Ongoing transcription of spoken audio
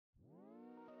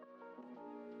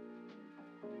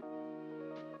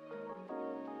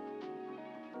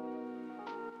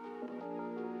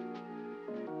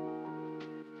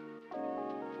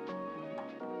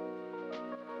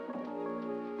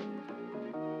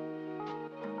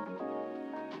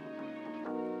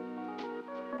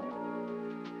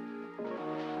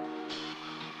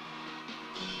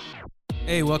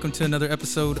Hey, welcome to another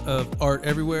episode of Art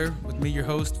Everywhere with me, your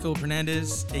host, Phil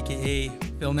Hernandez, aka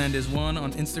Phil Hernandez1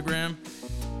 on Instagram.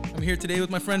 I'm here today with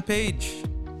my friend Paige.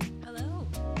 Hello.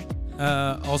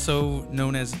 Also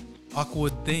known as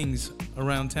Awkward Things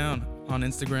around town on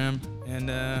Instagram and,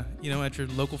 at your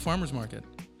local farmer's market.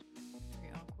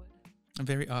 Very awkward. I'm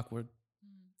very awkward.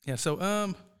 Yeah, so,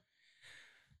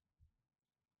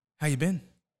 how you been?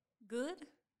 Good?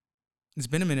 It's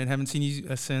been a minute. Haven't seen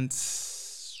you since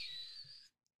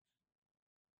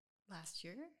Last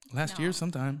year? last No. year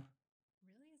sometime.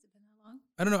 Really? Has it been that long?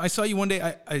 I don't know. I saw you one day.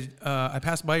 I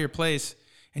passed by your place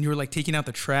and you were like taking out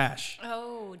the trash.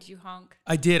 Oh, did you honk?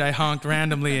 I did. I honked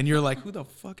randomly, and you're like, "Who the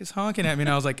fuck is honking at me?" And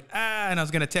I was like, "Ah!" And I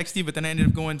was gonna text you, but then I ended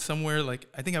up going somewhere. Like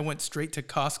I think I went straight to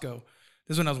Costco.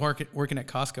 This is when I was working at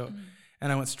Costco,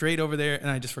 and I went straight over there, and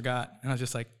I just forgot. And I was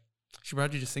just like, "She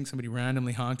probably just think somebody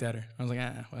randomly honked at her." I was like,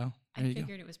 "Ah, well, there I you go."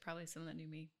 figured it was probably someone that knew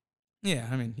me. Yeah,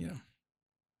 I mean,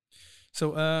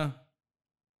 So,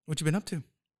 what you been up to?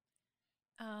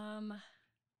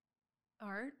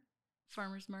 Art,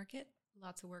 farmer's market,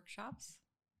 lots of workshops.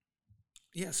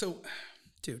 Yeah. So,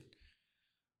 dude,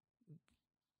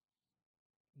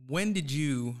 when did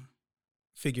you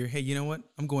figure, hey, you know what?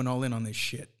 I'm going all in on this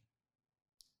shit.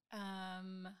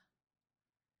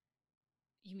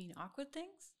 You mean awkward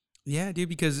things? Yeah, dude,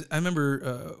 because I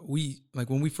remember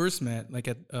when we first met, like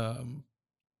at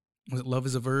was it Love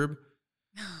is a Verb?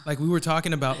 Like we were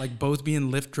talking about like both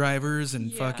being Lyft drivers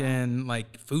and Yeah. fucking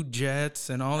like food jets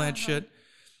and all that shit.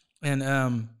 And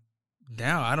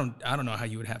now I don't know how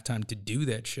you would have time to do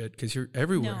that shit because you're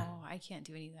everywhere. No, I can't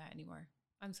do any of that anymore.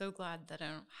 I'm so glad that I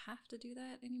don't have to do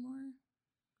that anymore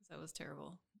because that was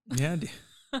terrible. Yeah.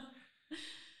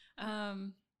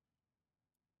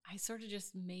 I sort of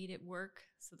just made it work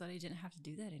so that I didn't have to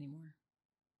do that anymore.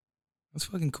 That's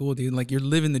fucking cool, dude. Like you're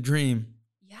living the dream.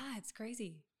 Yeah, it's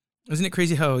crazy. Isn't it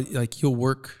crazy how like you'll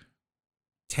work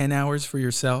 10 hours for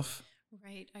yourself?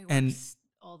 Right. I work And-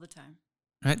 all the time.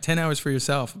 Right? 10 hours for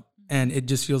yourself. And it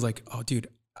just feels like, oh, dude,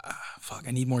 fuck,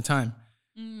 I need more time.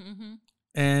 Mm-hmm.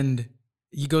 And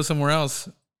you go somewhere else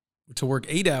to work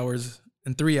 8 hours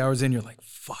and 3 hours in, you're like,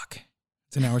 fuck,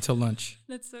 it's an hour till lunch.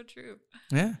 That's so true.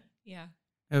 Yeah. Yeah.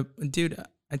 Dude,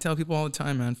 I tell people all the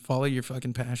time, man, follow your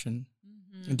fucking passion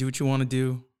Mm-hmm. and do what you want to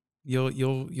do.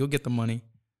 You'll get the money.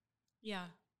 Yeah.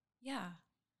 Yeah.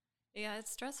 Yeah,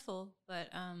 it's stressful, but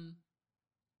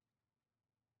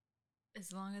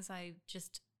as long as I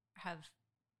just have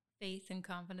faith and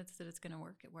confidence that it's going to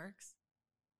work, it works.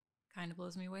 Kind of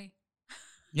blows me away.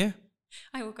 Yeah.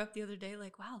 I woke up the other day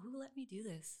like, wow, who let me do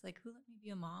this? Like, who let me be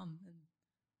a mom? And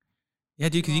Yeah,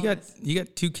 dude, because Flawless. you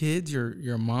got 2 kids,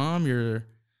 you're a mom,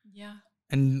 yeah.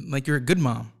 and like you're a good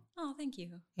mom. Oh, thank you.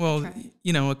 Well,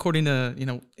 try. According to,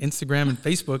 Instagram and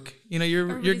Facebook, you're a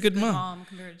Everybody's good mom.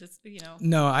 compared to just,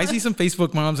 No, I see some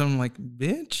Facebook moms. I'm like,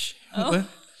 bitch, Oh, who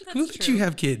that's let you true.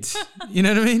 have kids? You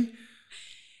know what I mean?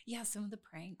 Yeah, some of the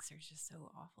pranks are just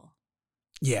so awful.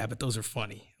 Yeah, but those are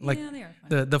funny. Like yeah, they are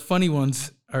funny. the funny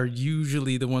ones are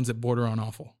usually the ones that border on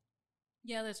awful.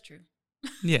 Yeah, that's true.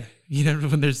 Yeah,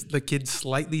 when there's the kid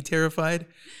slightly terrified,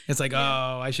 it's like,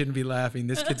 Yeah. oh, I shouldn't be laughing.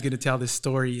 This kid's gonna tell this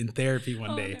story in therapy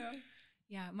one Oh, day. no.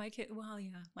 Yeah, my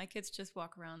kids just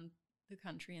walk around the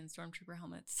country in stormtrooper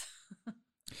helmets.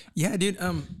 Yeah, dude.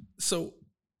 So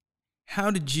how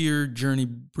did your journey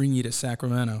bring you to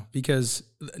Sacramento? Because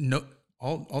no,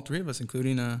 all 3 of us,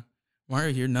 including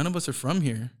Mario here, none of us are from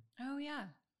here. Oh, yeah.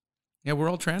 Yeah, we're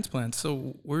all transplants.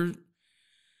 So where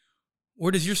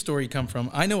does your story come from?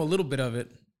 I know a little bit of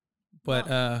it,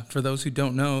 but for those who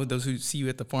don't know, those who see you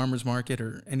at the farmer's market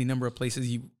or any number of places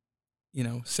you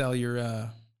sell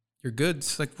your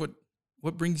goods, like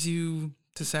what brings you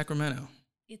to Sacramento?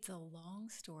 It's a long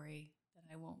story that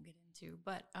I won't get into,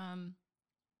 but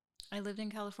I lived in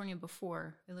California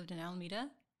before. I lived in Alameda,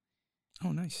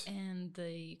 Oh, nice. and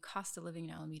the cost of living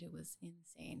in Alameda was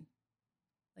insane,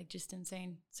 like just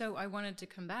insane. So I wanted to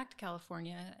come back to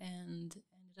California and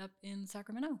ended up in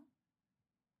Sacramento.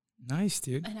 Nice,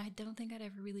 dude. And I don't think I'd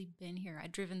ever really been here.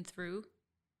 I'd driven through,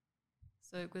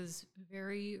 so it was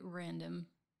very random,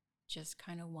 just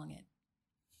kind of wung it.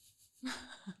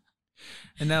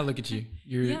 And now look at you.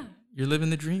 Yeah. You're living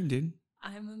the dream, dude.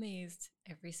 I'm amazed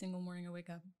every single morning I wake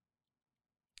up.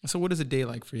 So what is a day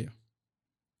like for you?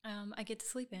 I get to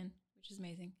sleep in, which is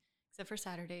amazing, except for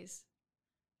Saturdays.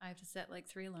 I have to set like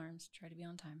 3 alarms to try to be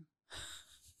on time.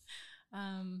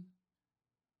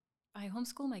 I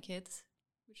homeschool my kids,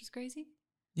 which is crazy.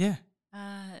 Yeah.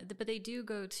 But they do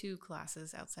go to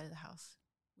classes outside of the house,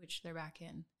 which they're back in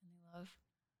and they love.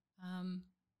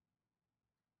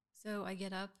 So I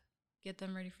get up, get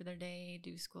them ready for their day,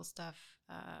 do school stuff,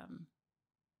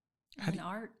 How and do,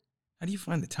 art. how do you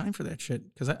find the time for that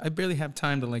shit? Because I barely have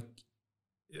time to like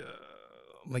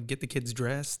get the kids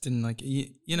dressed and like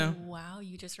you know. Wow,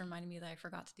 you just reminded me that I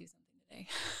forgot to do something today.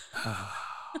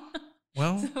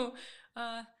 Well, So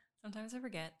sometimes I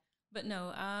forget. But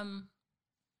no, I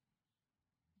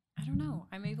don't know.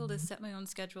 I'm able to set my own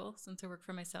schedule since I work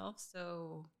for myself.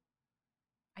 So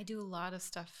I do a lot of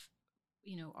stuff,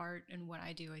 art and what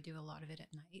I do a lot of it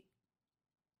at night.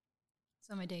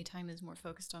 So my daytime is more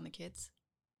focused on the kids.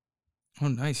 oh,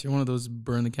 nice. You're one of those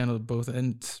burn the candle at both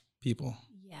ends people.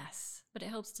 Yes, but it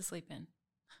helps to sleep in.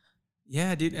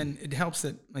 Yeah, dude, and it helps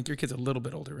that like your kid's a little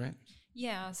bit older, right?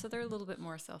 Yeah, so they're a little bit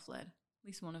more self-led. At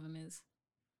least one of them is.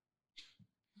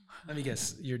 Let me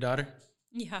guess, your daughter?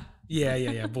 Yeah.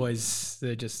 Yeah. Boys,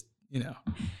 they're just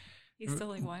He's still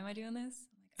like, why am I doing this?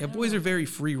 Yeah, boys are very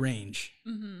free range.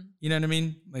 Mm-hmm. You know what I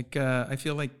mean? Like, I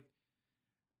feel like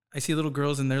I see little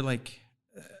girls and they're like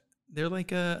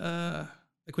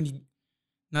when you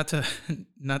not to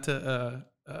not to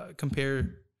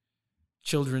compare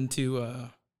children to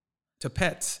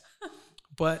pets,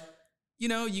 but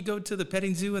you go to the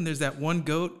petting zoo and there's that one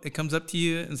goat that comes up to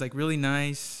you and it's like really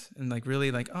nice and like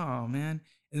really like, oh man,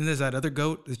 and then there's that other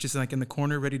goat that's just like in the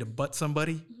corner ready to butt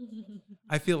somebody.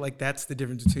 I feel like that's the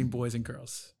difference between boys and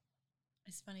girls.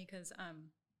 It's funny because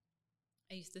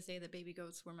I used to say that baby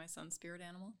goats were my son's spirit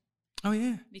animal Oh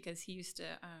yeah. because he used to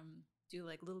do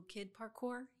like little kid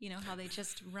parkour. You know how they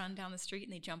just run down the street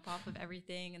and they jump off of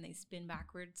everything and they spin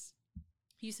backwards.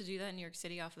 He used to do that in New York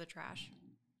City off of the trash.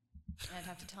 And I'd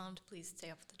have to tell him to please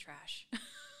stay off the trash.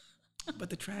 But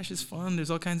the trash is fun.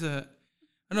 There's all kinds of. I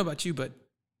don't know about you, but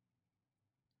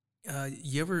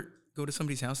you ever go to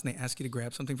somebody's house and they ask you to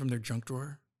grab something from their junk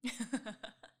drawer?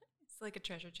 It's like a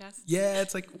treasure chest. Yeah,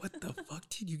 it's like, what the fuck,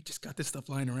 dude? You just got this stuff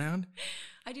lying around?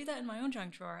 I do that in my own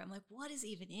junk drawer. I'm like, what is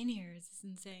even in here? This is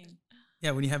insane.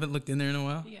 Yeah, when you haven't looked in there in a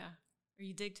while? Yeah. Or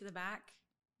you dig to the back,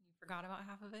 you forgot about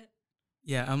half of it.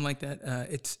 Yeah, I'm like that.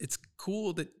 It's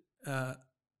cool that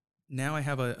now I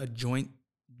have a joint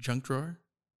junk drawer.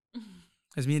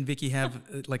 As me and Vicky have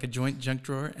like a joint junk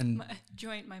drawer and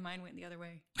My mind went the other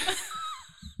way.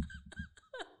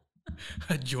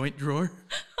 a joint drawer.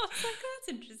 I was like, that's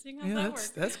interesting. How that works?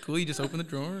 That's cool. You just open the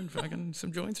drawer and fucking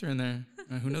some joints are in there.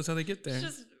 Who knows how they get there? It's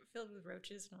just filled with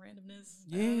roaches and randomness.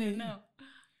 Yeah. I don't even know.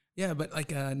 Yeah, but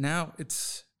like now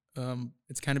it's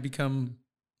kind of become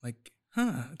like,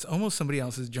 it's almost somebody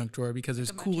else's junk drawer because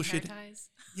there's cool shit. Ties.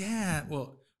 Yeah,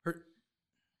 well,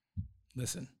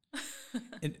 listen,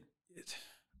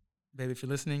 baby, if you're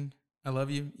listening, I love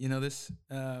you. You know this.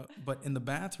 But in the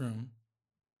bathroom,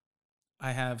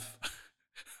 I have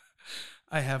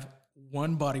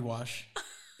one body wash.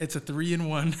 It's a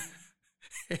 3-in-1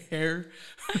 hair.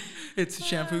 It's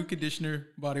shampoo, conditioner,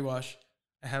 body wash.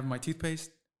 I have my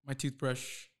toothpaste, my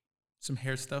toothbrush, some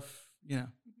hair stuff,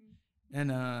 and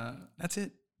that's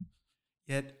it.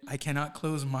 Yet I cannot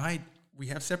close we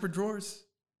have separate drawers,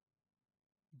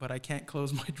 but I can't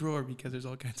close my drawer because there's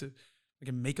all kinds of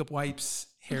like makeup wipes,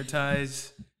 hair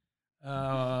ties,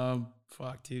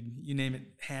 fuck, dude, you name it,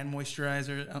 hand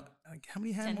moisturizer. Like, how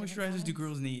many hand moisturizers do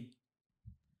girls need?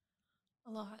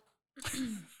 A lot.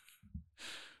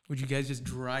 Would you guys just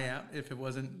dry out if it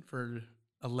wasn't for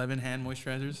 11 hand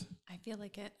moisturizers? I feel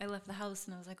like it. I left the house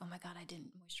and I was like, oh my God, I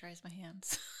didn't moisturize my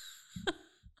hands.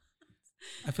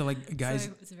 I feel like guys.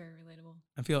 So it's very relatable.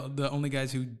 I feel the only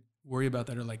guys who worry about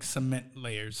that are like cement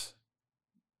layers.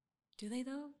 Do they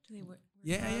though? Do they wear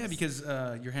Yeah, gloves? because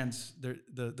your hands,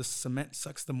 the cement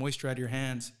sucks the moisture out of your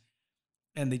hands,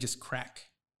 and they just crack.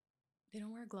 They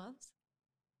don't wear gloves?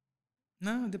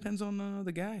 No, it depends on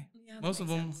the guy. Yeah, Most of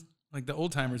them, like the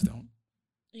old timers, don't.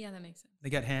 Yeah, that makes sense. They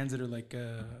got hands that are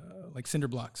like cinder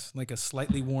blocks, like a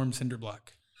slightly warm cinder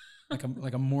block,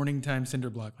 like a morning time cinder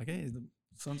block. Like, hey, the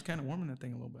sun's kind of warming that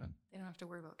thing a little bit. They don't have to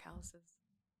worry about calluses.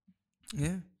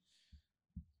 Yeah.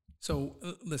 So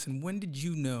listen, when did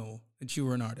you know that you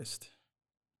were an artist?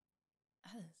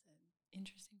 That is an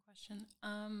interesting question.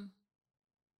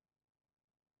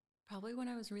 Probably when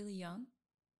I was really young.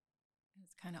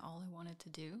 It's kind of all I wanted to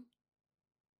do.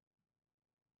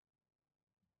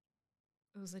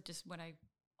 It was like just what I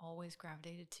always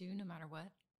gravitated to, no matter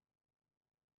what.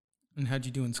 And how'd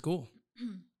you do in school?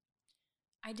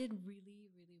 I did really,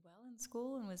 really well in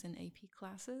school and was in AP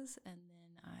classes. And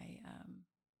then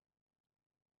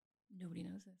nobody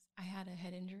knows this, I had a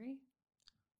head injury.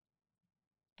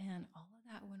 And all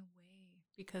of that went away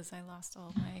because I lost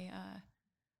all my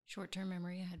short-term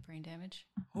memory. I had brain damage.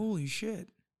 Holy shit.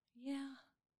 Yeah,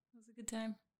 it was a good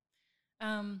time.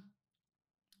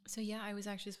 So yeah, I was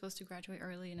actually supposed to graduate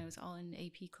early, and I was all in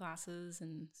AP classes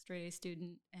and straight A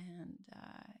student, and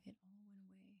it all went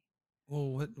away.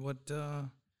 Well,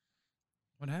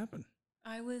 what happened?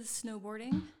 I was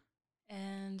snowboarding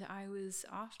and I was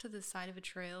off to the side of a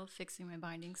trail fixing my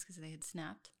bindings because they had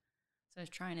snapped. So I was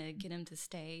trying to get him to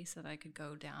stay so that I could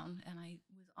go down. And I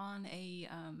was on a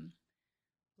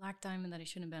black diamond that I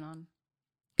shouldn't have been on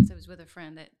because I was with a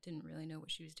friend that didn't really know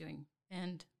what she was doing.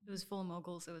 And it was full of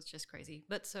moguls. It was just crazy.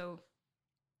 But so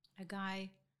a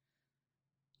guy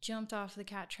jumped off the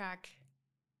cat track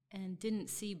and didn't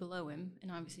see below him.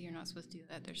 And obviously you're not supposed to do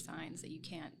that. There's signs that you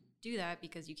can't do that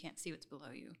because you can't see what's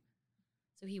below you.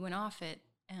 So he went off it,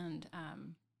 and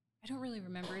I don't really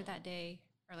remember that day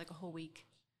or like a whole week.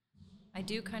 I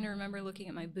do kind of remember looking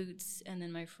at my boots and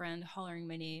then my friend hollering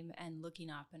my name and looking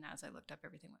up, and as I looked up,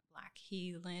 everything went black.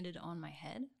 He landed on my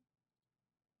head.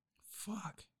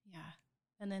 Fuck. Yeah.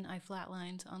 And then I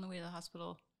flatlined on the way to the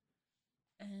hospital.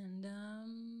 And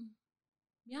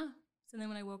yeah. So then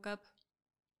when I woke up,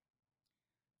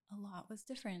 a lot was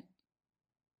different.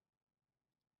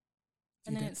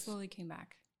 And then it slowly came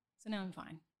back. So now I'm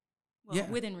fine. Well, yeah.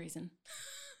 Within reason.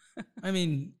 I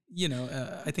mean,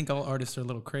 I think all artists are a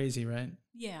little crazy, right?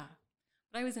 Yeah.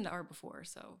 But I was into art before,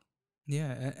 so.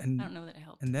 Yeah. And I don't know that it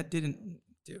helped. And that didn't,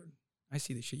 dude, I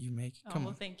see the shit you make. Come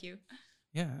on. Thank you.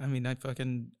 Yeah. I mean, I'm not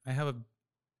going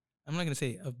to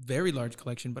say a very large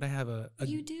collection, but I have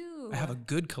You do. I have a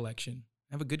good collection.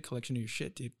 I have a good collection of your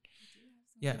shit, dude.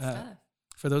 You do have some good stuff.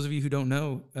 For those of you who don't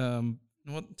know,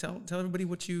 well, tell everybody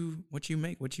what you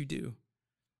make, what you do,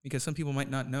 because some people might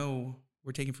not know.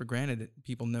 We're taking for granted that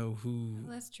people know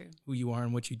that's true. who you are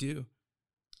and what you do.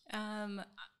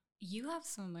 You have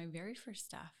some of my very first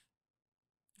stuff.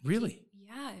 Really?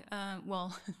 Yeah.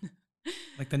 Well,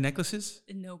 like the necklaces?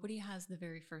 Nobody has the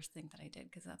very first thing that I did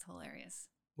because that's hilarious.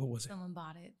 What was it? Someone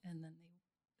bought it and then they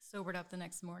sobered up the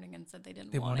next morning and said they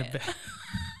didn't want want it. Back.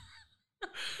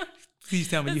 Please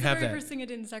tell me you have that. That's the very first thing I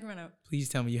did in Sacramento. Please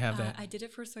tell me you have that. I did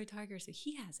it for Soy Tiger, so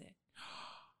he has it.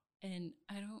 And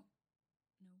I don't know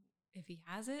if he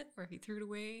has it or if he threw it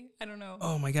away. I don't know.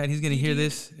 Oh my God, he's going to hear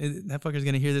this. That fucker's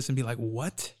going to hear this and be like,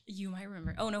 what? You might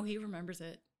remember. Oh no, he remembers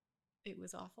it. It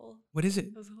was awful. What is it?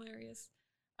 It was hilarious.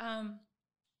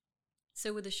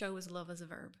 So with the show was Love as a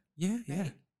Verb. Yeah, right? yeah.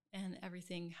 And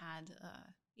everything had,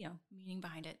 meaning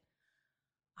behind it.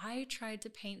 I tried to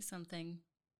paint something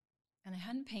and I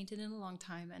hadn't painted in a long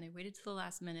time, and I waited till the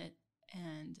last minute,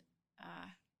 and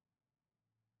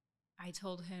I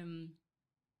told him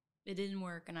it didn't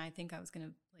work, and I think I was going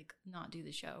to not do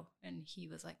the show. And he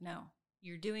was like, no,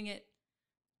 you're doing it.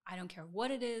 I don't care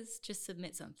what it is. Just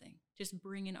submit something. Just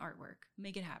bring in artwork.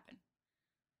 Make it happen.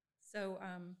 So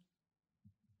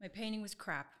my painting was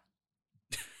crap.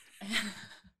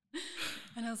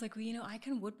 And I was like, well, I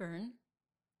can wood burn.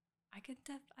 I could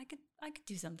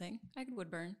do something. I could wood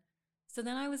burn. So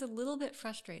then I was a little bit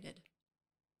frustrated,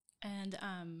 and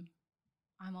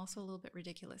I'm also a little bit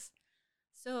ridiculous.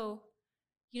 So,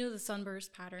 the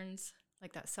sunburst patterns,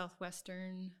 like that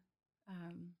Southwestern,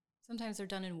 sometimes they're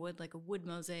done in wood, like a wood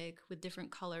mosaic with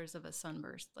different colors of a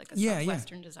sunburst, like a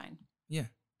Southwestern design. Yeah.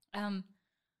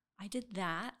 I did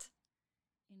that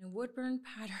in a wood burn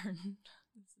pattern.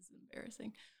 This is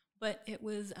embarrassing, but it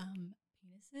was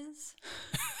penises.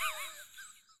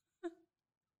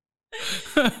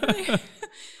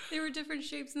 They were different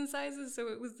shapes and sizes, so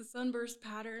it was the sunburst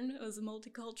pattern. It was a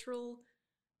multicultural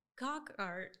cock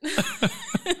art.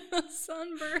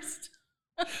 Sunburst.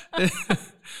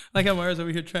 Like how Mara's over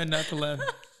here trying not to laugh.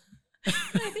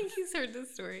 I think he's heard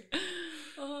this story.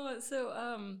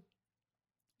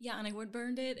 Yeah, and I wood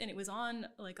burned it, and it was on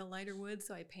like a lighter wood,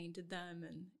 so I painted them,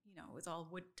 and it was all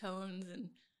wood tones, and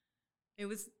it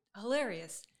was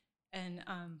hilarious. And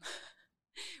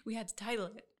we had to title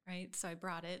it, right? So I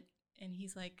brought it, and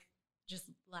he's like just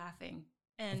laughing.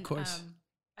 And of course.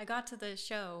 I got to the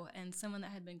show, and someone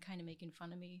that had been kind of making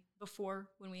fun of me before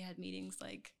when we had meetings,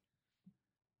 like,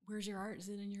 where's your art? Is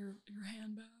it in your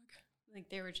handbag? Like,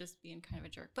 they were just being kind of a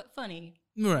jerk, but funny.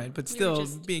 Right, but still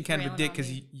being kind of a dick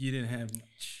because you didn't have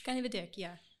much. Kind of a dick,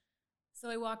 yeah. So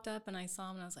I walked up, and I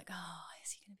saw him, and I was like, oh,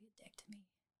 is he going to be a dick to me?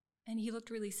 And he looked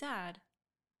really sad,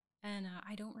 and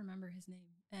I don't remember his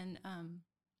name. And I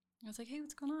was like, hey,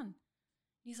 what's going on?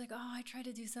 And he's like, oh, I tried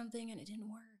to do something, and it didn't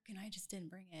work, and I just didn't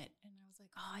bring it. And I was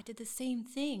like, oh, I did the same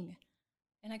thing,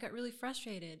 and I got really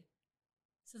frustrated.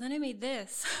 So then I made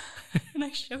this, and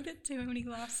I showed it to him, and he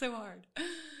laughed so hard.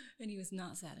 And he was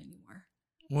not sad anymore.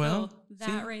 Well, so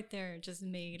that right there just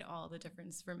made all the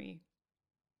difference for me.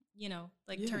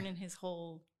 Turning his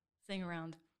whole thing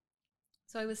around.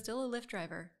 So I was still a Lyft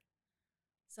driver.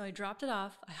 So I dropped it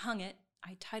off. I hung it.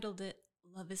 I titled it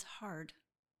Love is Hard.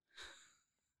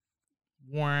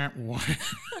 Wah, wah.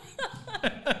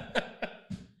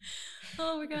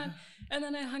 Oh my God. And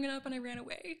then I hung it up and I ran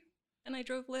away. And I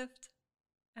drove Lyft.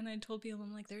 And I told people,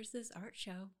 I'm like, there's this art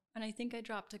show. And I think I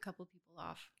dropped a couple people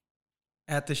off.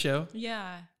 At the show?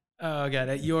 Yeah. Oh, God,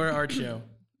 at your art show.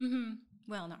 Mm-hmm.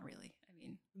 Well, not really. I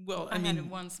mean, Well, I had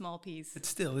one small piece. It's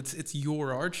still, it's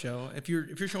your art show. If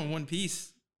you're showing one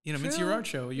piece, you know, it's your True. art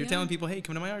show. You're Yeah. telling people, hey,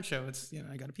 come to my art show. It's, you know,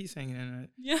 I got a piece hanging in it.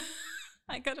 Yeah.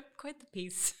 I got quite the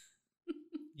piece.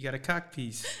 You got a cock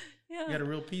piece. Yeah. You got a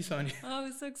real piece on you. Oh, I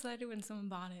was so excited when someone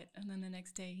bought it. And then the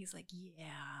next day he's like,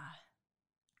 yeah.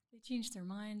 They changed their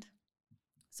mind.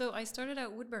 So I started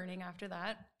out wood burning after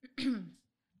that.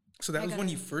 So that was when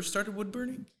you first started wood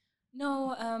burning?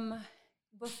 No,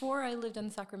 before I lived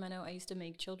in Sacramento, I used to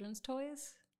make children's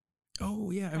toys.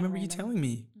 Oh, yeah. I remember you telling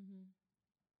me.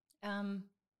 Mm-hmm.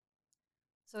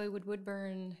 So I would wood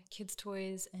burn kids'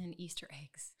 toys and Easter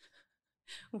eggs.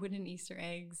 Wooden Easter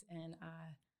eggs and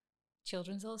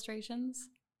children's illustrations.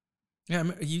 Yeah,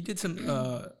 you did some,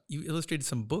 you illustrated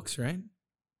some books, right?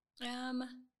 I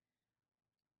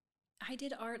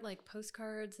did art like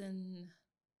postcards and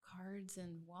cards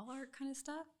and wall art kind of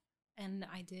stuff. And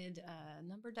I did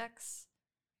number decks,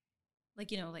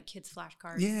 like, you know, like kids'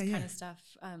 flashcards kind of stuff.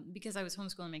 Because I was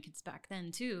homeschooling my kids back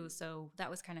then too. So that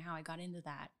was kind of how I got into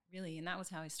that, really. And that was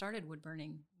how I started wood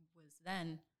burning, was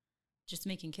then just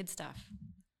making kid stuff.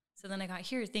 So then I got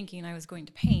here thinking I was going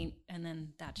to paint, and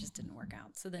then that just didn't work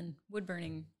out. So then wood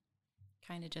burning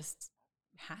kind of just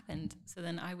happened. So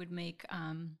then I would make,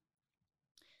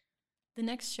 the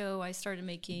next show I started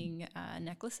making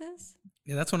necklaces.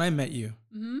 Yeah, that's when I met you.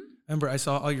 Mm-hmm. Remember, I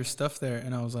saw all your stuff there,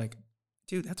 and I was like,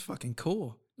 dude, that's fucking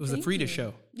cool. It was the Frida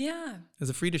show. Yeah. It was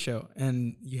a Frida show,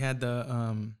 and you had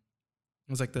the,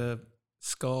 it was like the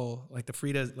skull, like the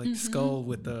Frida, like skull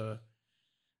with the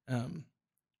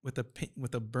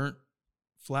burnt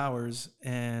flowers,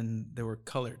 and they were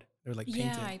colored. They were like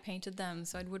painted. Yeah, I painted them.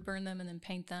 So I'd wood burn them and then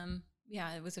paint them.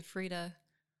 Yeah, it was a Frida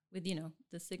with, you know,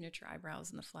 the signature eyebrows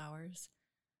and the flowers.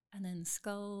 And then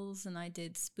skulls, and I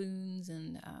did spoons.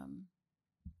 And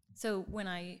so when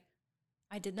I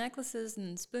did necklaces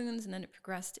and spoons, and then it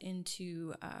progressed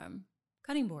into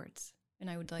cutting boards. And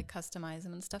I would like customize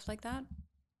them and stuff like that.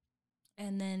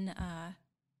 And then,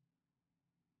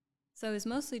 so I was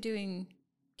mostly doing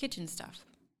kitchen stuff.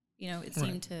 You know, it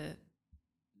seemed to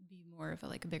be more of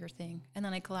a bigger thing. And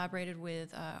then I collaborated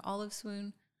with Olive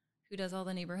Swoon, who does all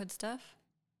the neighborhood stuff.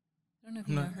 I don't know if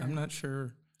you know her. I'm not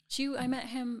sure. I met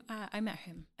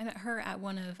her at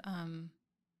one of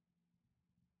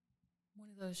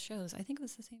those shows. I think it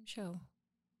was the same show.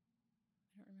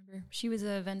 I don't remember. She was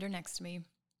a vendor next to me.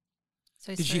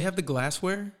 So Did she have the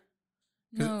glassware?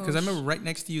 No. Because I remember right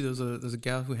next to you, there was a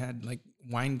gal who had like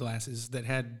wine glasses that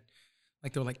had,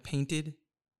 like, they were like painted.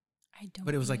 I don't.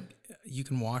 But it was like you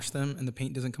can wash them and the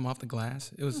paint doesn't come off the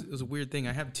glass. It was a weird thing.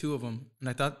 I have two of them, and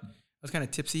I thought I was kind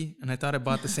of tipsy, and I thought I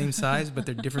bought the same size, but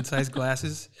they're different size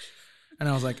glasses. And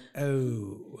I was like,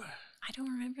 oh. I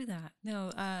don't remember that. No,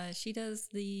 she does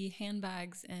the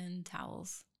handbags and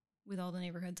towels with all the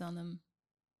neighborhoods on them,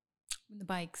 the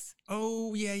bikes.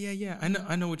 Oh yeah.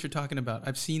 I know what you're talking about.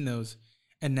 I've seen those.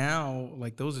 And now,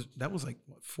 like, that was like,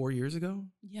 what, 4 years ago?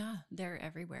 Yeah, they're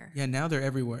everywhere. Yeah, now they're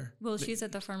everywhere. Well, she's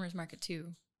at the farmer's market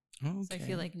too. Okay. So I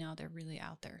feel like now they're really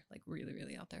out there, like really,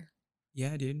 really out there.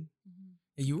 Yeah, dude. Mm-hmm.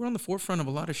 You were on the forefront of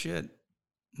a lot of shit.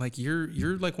 Like,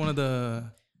 you're like one of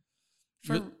the...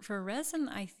 For resin,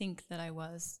 I think that I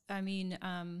was. I mean,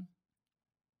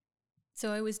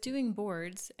 so I was doing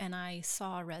boards, and I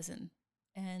saw resin,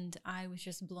 and I was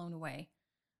just blown away.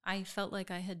 I felt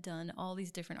like I had done all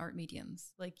these different art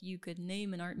mediums. Like, you could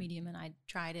name an art medium, and I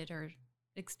tried it or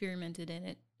experimented in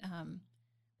it,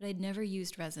 but I'd never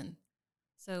used resin.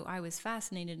 So I was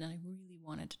fascinated, and I really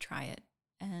wanted to try it.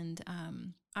 And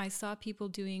I saw people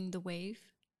doing the wave,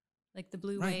 like the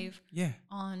blue wave,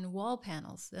 on wall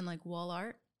panels and like wall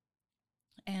art.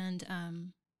 And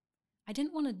I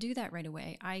didn't want to do that right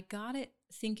away. I got it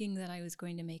thinking that I was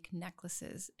going to make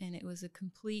necklaces, and it was a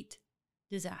complete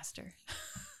disaster.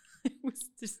 It was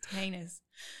just heinous.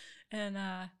 And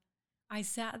I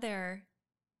sat there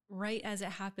right as it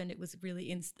happened. It was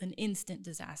really an instant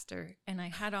disaster. And I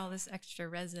had all this extra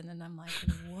resin, and I'm like,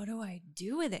 what do I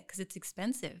do with it? Because it's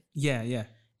expensive. Yeah.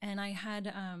 And I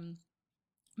had,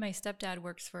 my stepdad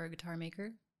works for a guitar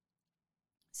maker.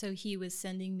 So he would just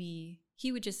send me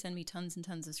tons and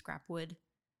tons of scrap wood.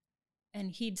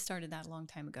 And he'd started that a long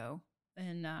time ago.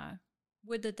 And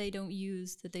wood that they don't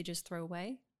use, that they just throw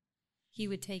away. He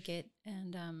would take it,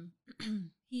 and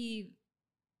he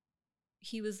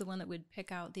was the one that would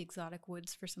pick out the exotic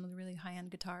woods for some of the really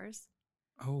high-end guitars.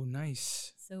 Oh,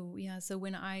 nice. So, yeah, so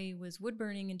when I was wood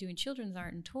burning and doing children's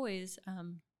art and toys,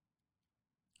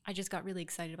 I just got really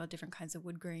excited about different kinds of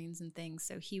wood grains and things.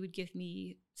 So he would give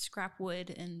me scrap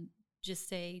wood and just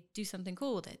say, do something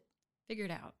cool with it. Figure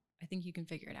it out. I think you can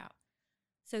figure it out.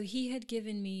 So he had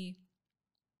given me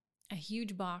a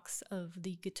huge box of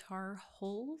the guitar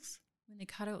holes when they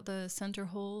cut out the center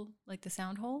hole, like the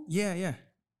sound hole. Yeah, yeah.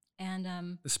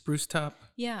 And The spruce top.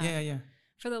 yeah. Yeah, yeah.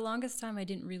 For the longest time, I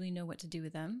didn't really know what to do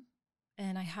with them.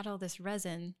 And I had all this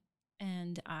resin,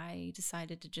 and I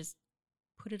decided to just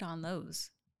put it on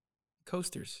those.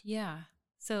 Coasters. Yeah.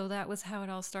 So that was how it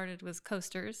all started, was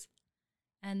coasters.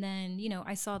 And then, you know,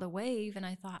 I saw the wave and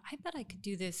I thought, I bet I could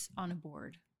do this on a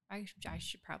board. I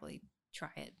should probably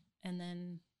try it. And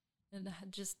then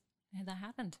that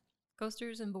happened.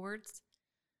 Coasters and boards.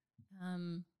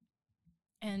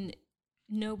 And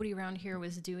nobody around here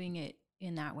was doing it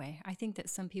in that way. I think that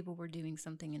some people were doing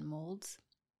something in molds,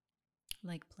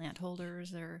 like plant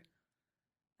holders or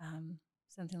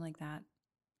something like that.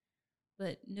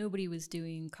 But nobody was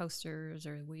doing coasters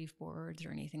or wave boards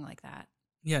or anything like that.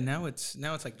 Yeah, now it's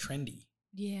like trendy.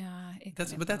 Yeah,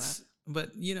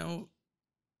 But you know,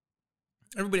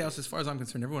 everybody else, as far as I'm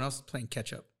concerned, everyone else is playing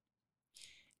catch up.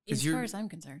 As far as I'm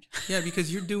concerned. Yeah,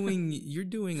 because you're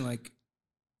doing like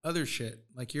other shit.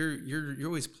 Like you're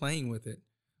always playing with it.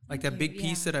 Like that big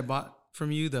piece that I bought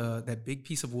from you, that big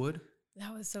piece of wood.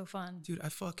 That was so fun. Dude, I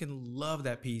fucking love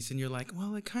that piece. And you're like,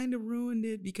 well, it kind of ruined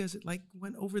it because it like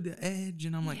went over the edge.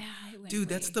 And I'm like, dude,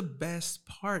 that's the best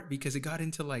part because it got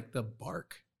into like the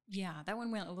bark. Yeah, that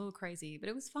one went a little crazy, but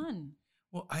it was fun.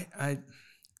 Well,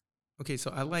 okay,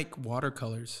 so I like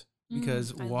watercolors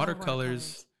because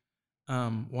watercolors are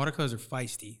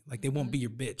feisty. Like they won't be your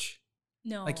bitch.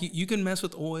 No. Like you can mess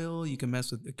with oil, you can mess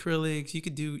with acrylics, you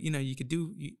could do,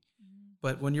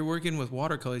 but when you're working with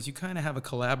watercolors, you kind of have a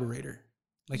collaborator.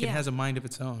 Like it has a mind of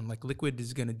its own. Like liquid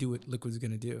is going to do what liquid's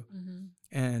going to do. Mm-hmm.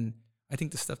 And I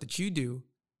think the stuff that you do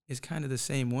is kind of the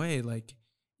same way. Like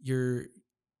you're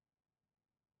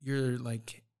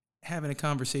like having a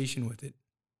conversation with it.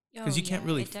 Because you can't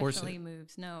really force it. It definitely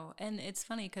moves, no. And it's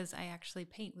funny because I actually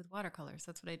paint with watercolors.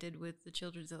 That's what I did with the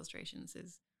children's illustrations,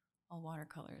 is all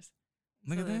watercolors.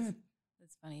 Look at that.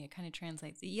 That's funny. It kind of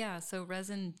translates. Yeah, so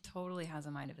resin totally has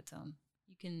a mind of its own.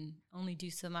 You can only do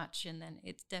so much, and then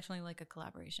it's definitely like a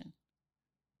collaboration,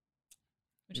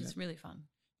 which is really fun.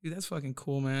 Dude, that's fucking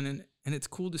cool, man. And it's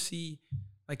cool to see,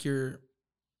 like, the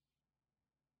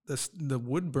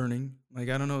wood burning. Like,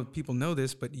 I don't know if people know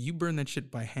this, but you burn that shit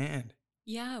by hand.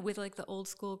 Yeah, with like the old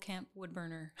school camp wood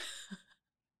burner.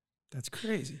 That's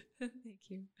crazy. Thank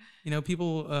you. You know,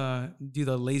 people do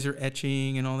the laser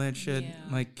etching and all that shit. Yeah.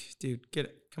 Like, dude, get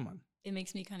it. Come on. It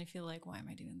makes me kind of feel like, why am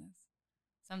I doing this?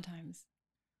 Sometimes.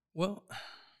 Well,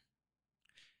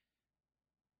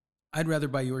 I'd rather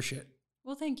buy your shit.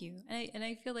 Well, thank you. And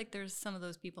I feel like there's some of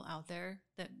those people out there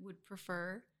that would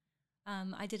prefer.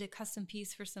 I did a custom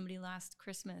piece for somebody last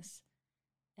Christmas,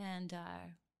 and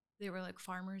they were like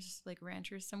farmers, like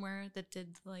ranchers somewhere that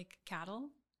did like cattle.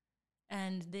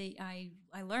 And I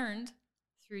learned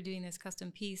through doing this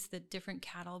custom piece that different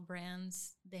cattle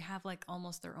brands, they have like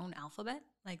almost their own alphabet,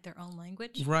 like their own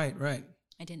language. Right, right.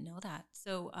 I didn't know that.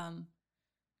 So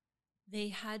they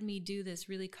had me do this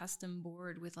really custom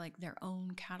board with like their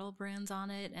own cattle brands on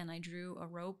it. And I drew a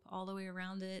rope all the way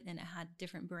around it, and it had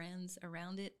different brands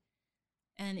around it.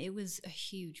 And it was a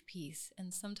huge piece.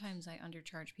 And sometimes I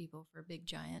undercharge people for big,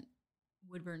 giant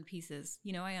woodburn pieces.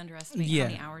 You know, I underestimate how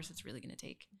many hours it's really going to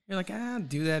take. You're like,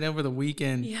 do that over the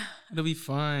weekend. Yeah. It'll be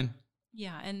fine.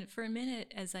 Yeah. And for a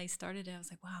minute, as I started, I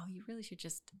was like, wow, you really should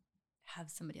just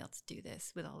have somebody else do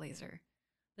this with a laser.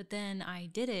 But then I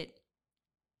did it,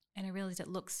 and I realized it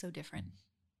looks so different.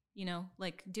 You know,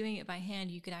 like doing it by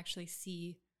hand, you could actually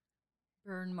see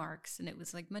burn marks, and it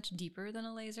was like much deeper than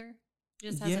a laser. It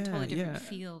just has a totally different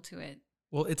feel to it.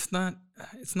 Well, it's not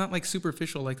like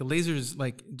superficial. Like the laser's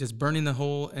like just burning the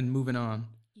hole and moving on.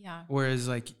 Yeah. Whereas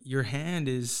like your hand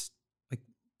is like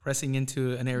pressing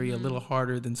into an area a little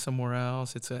harder than somewhere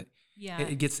else. It's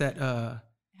it gets that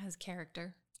it has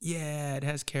character. Yeah, it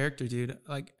has character, dude.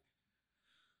 Like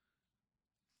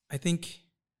I think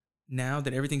now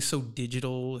that everything's so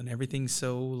digital and everything's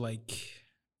so like,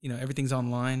 you know, everything's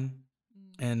online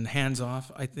and hands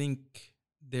off, I think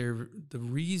the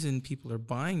reason people are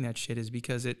buying that shit is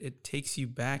because it takes you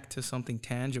back to something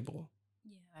tangible.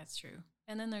 Yeah, that's true.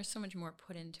 And then there's so much more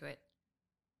put into it.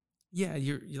 Yeah,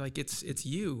 you're like it's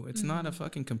you. It's not a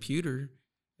fucking computer.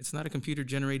 It's not a computer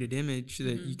generated image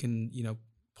that you can, you know,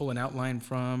 pull an outline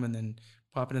from and then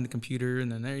pop it in the computer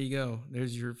and then there you go.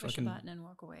 There's your push fucking a button and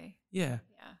walk away. Yeah.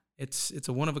 Yeah. It's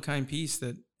a one of a kind piece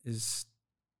that is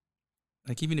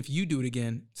like, even if you do it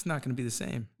again, it's not going to be the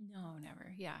same. No,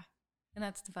 never. Yeah. And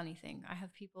that's the funny thing. I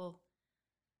have people,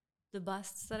 the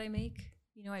busts that I make,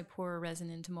 you know, I pour resin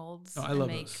into molds Oh, I and love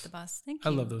make those. the bust. Thank I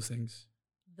you. love those things.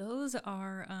 Those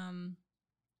are,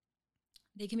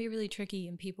 they can be really tricky,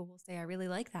 and people will say, I really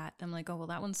like that. I'm like, oh, well,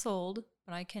 that one's sold,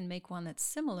 but I can make one that's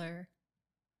similar.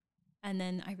 And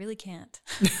then I really can't.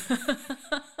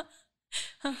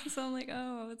 So I'm like,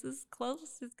 oh, it's this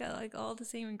close. It's got like all the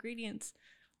same ingredients,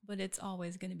 but it's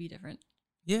always going to be different.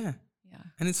 Yeah. Yeah.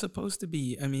 And it's supposed to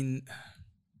be. I mean,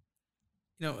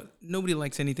 you know, nobody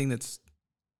likes anything that's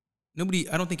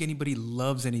I don't think anybody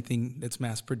loves anything that's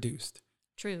mass produced.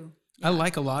 True. I Yeah.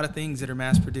 like a lot of things that are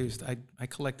mass produced. I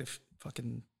collect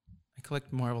I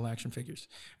collect Marvel action figures.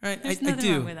 All right, There's I nothing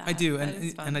do. wrong with I that. do. That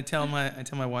is And I fun.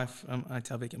 tell my wife, I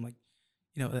tell Vicky, I'm like,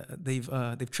 you know,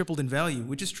 they've tripled in value,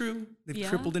 which is true. They've Yeah.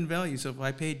 tripled in value. So if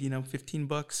I paid, you know,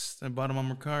 $15, I bought them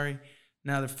on Mercari.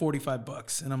 Now they're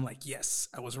 $45, and I'm like, yes,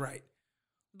 I was right.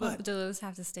 But But do those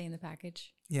have to stay in the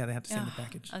package? yeah, they have to stay in the Ugh,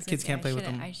 package. I was Kids gonna say, can't play with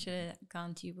them. I should have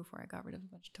gone to you before I got rid of a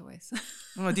bunch of toys.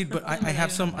 Oh, dude, but I But have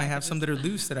don't some. I have some that packages. are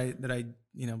loose that I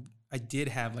you know I did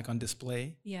have like on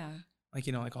display, Yeah. like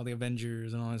you know like all the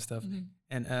Avengers and all that stuff. Mhm.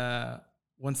 And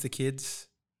once the kids,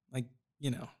 like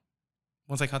you know,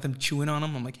 once I caught them chewing on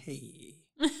them, I'm like, hey,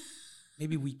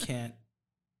 maybe we can't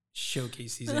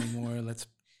showcase these anymore. Let's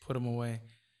put them away.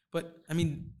 But I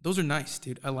mean, those are nice,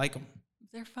 dude. I like them.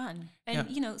 They're fun. And,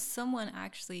 Yeah. you know, someone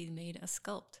actually made a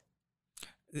sculpt.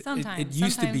 It Sometimes.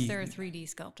 used to Sometimes be. they're 3D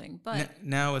sculpting, but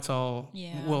Now it's all.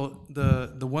 Yeah. Well,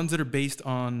 the ones that are based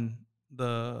on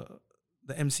the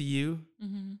MCU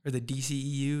mhm, or the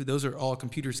DCEU, those are all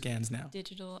computer scans now.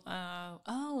 digital,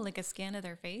 like a scan of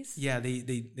their face? Yeah, they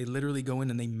literally go in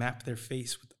and they map their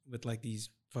face with like these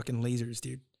fucking lasers,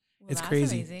 dude. Well, It's that's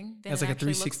crazy. amazing. Then That's it like a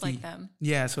actually looks 360. like them.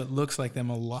 Yeah, so it looks like them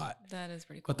a lot. That is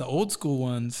pretty cool. But the old school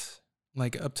ones,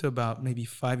 like up to about maybe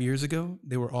 5 years ago,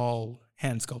 they were all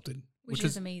hand sculpted, which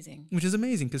is amazing. which is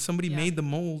amazing because somebody Yeah. made the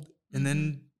mold and Mhm.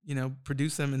 then you know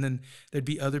produced them, and then there'd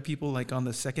be other people like on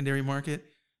the secondary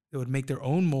market that would make their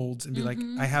own molds and be like,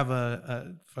 Mhm. I have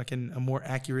a more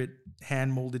accurate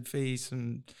hand molded face,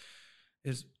 and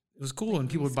it was cool, Like and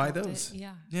people would buy re-sculpt it. those.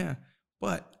 Yeah. Yeah,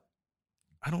 but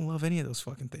I don't love any of those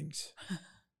fucking things.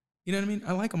 You know what I mean?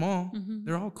 I like them all. Mhm.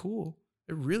 They're all cool.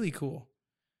 They're really cool,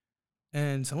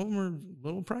 and some of them are a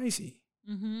little pricey,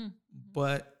 Mm-hmm.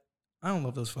 but I don't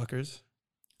love those fuckers.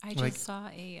 I Like- just saw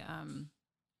a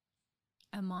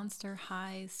Monster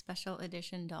High special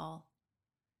edition doll.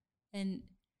 And,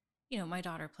 you know, my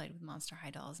daughter played with Monster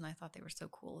High dolls, and I thought they were so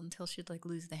cool until she'd like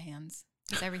lose the hands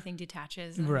because everything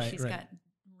detaches. And Right, she's right. got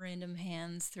random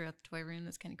hands throughout the toy room.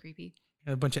 That's kind of creepy.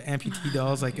 A bunch of amputee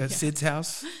dolls like Yeah. Sid's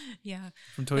house Yeah.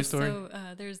 from Toy But Story.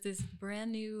 So there's this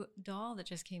brand new doll that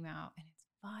just came out, and it's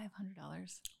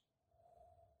 $500.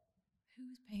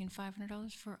 Who's paying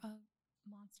 $500 for a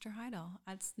Monster High doll?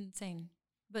 That's insane.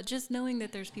 But just knowing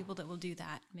that there's people that will do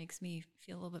that makes me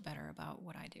feel a little bit better about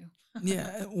what I do.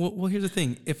 Yeah. Well, here's the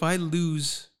thing. If I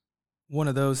lose one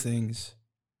of those things,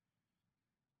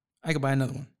 I could buy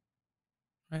another one.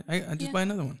 Right? I just Yeah. buy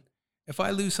another one. If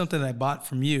I lose something that I bought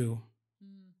from you,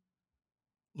 Mm.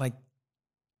 like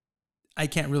I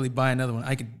can't really buy another one.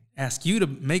 I could ask you to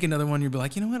make another one. You'd be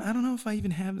like, you know what? I don't know if I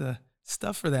even have the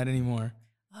stuff for that anymore.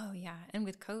 Oh, yeah. And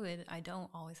with COVID, I don't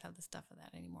always have the stuff of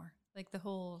that anymore. Like the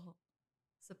whole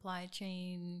supply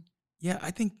chain. Yeah,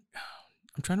 I think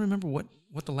I'm trying to remember what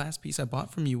the last piece I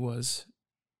bought from you was.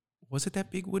 Was it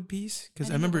that big wood piece? Because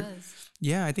I think it remember. was.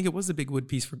 Yeah, I think it was the big wood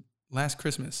piece for last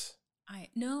Christmas.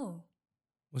 No,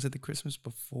 Was it the Christmas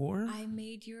before? I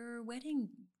made your wedding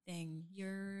thing,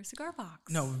 your cigar box.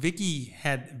 No, Vicky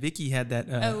had that.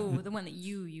 The one that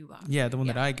you bought. Yeah, the one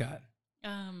that I got.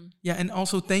 Um, Yeah, and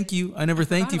also thank you. I never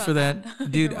thanked you forgot for about that,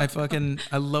 that. dude. You're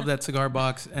I love that cigar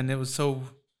box, and it was so.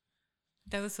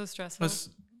 that was so stressful Was,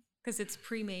 because it's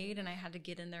pre-made, and I had to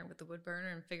get in there with the wood burner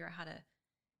and figure out how to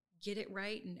get it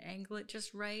right and angle it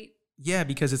just right. yeah,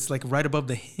 because it's like right above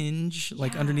the hinge,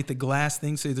 like Yeah. underneath the glass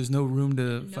thing, so there's no room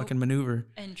to Nope. fucking maneuver,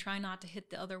 And try not to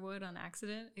hit the other wood on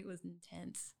accident. It was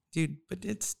intense. dude. But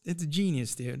it's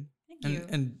genius, dude. Thank you.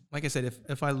 And like I said,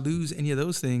 if I lose any of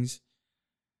those things,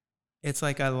 it's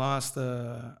like I lost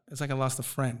a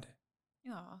friend.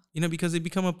 Yeah. You know, because they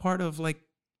become a part of like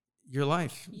your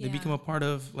life. They become Yeah. a part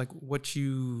of like what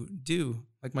you do.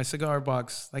 Like my cigar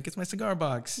box, like it's my cigar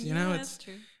box. You know, that's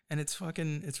true. and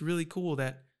it's really cool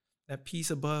that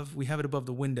piece above, we have it above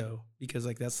the window because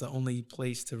like that's the only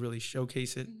place to really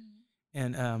showcase it. Mhm.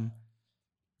 And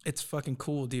it's fucking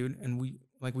cool, dude. And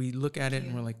we look at it Thank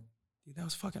and you. we're like, dude, that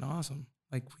was fucking awesome.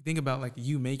 Like we think about like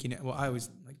you making it. Well, I always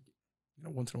like, you know,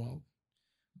 once in a while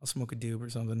I'll smoke a doob or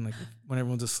something like when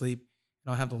everyone's asleep.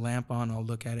 and I'll have the lamp on. I'll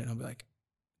look at it and I'll be like,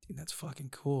 dude, that's fucking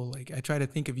cool. Like I try to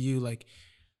think of you like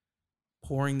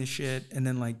pouring the shit and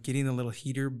then like getting the little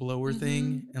heater blower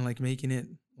thing and like making it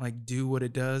like do what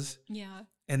it does. Yeah.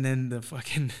 And then the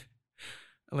fucking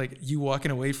like you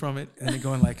walking away from it and then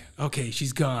going like, okay,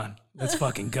 she's gone. Let's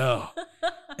fucking go.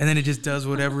 And then it just does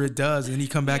whatever it does. And then you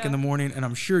come back in the morning and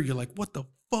I'm sure you're like, what the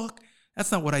fuck?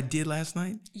 That's not what I did last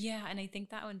night. Yeah, and I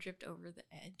think that one dripped over the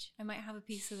edge. I might have a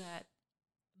piece of that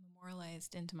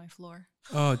memorialized into my floor.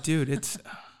 Oh, dude, it's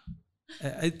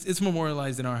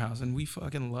memorialized in our house, and we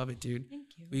fucking love it, dude. Thank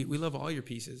you. We love all your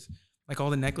pieces, like all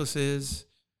the necklaces,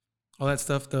 all that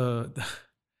stuff. The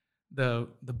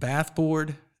bath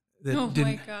board. That oh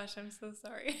my gosh, I'm so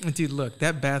sorry. Dude, look,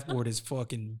 that bath board is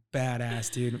fucking badass,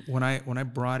 dude. When I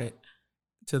brought it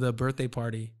to the birthday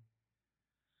party,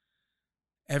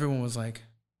 everyone was like,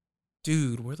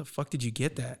 dude, where the fuck did you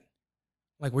get that?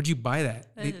 Like, where'd you buy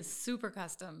that? That is super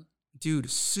custom. Dude,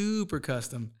 super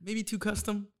custom. Maybe too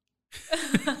custom.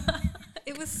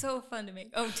 It was so fun to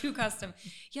make. Oh, too custom.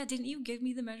 Yeah, didn't you give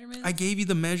me the measurements? I gave you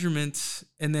the measurements,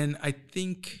 and then I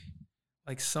think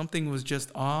like something was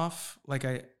just off. Like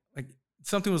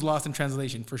something was lost in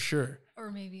translation for sure. Or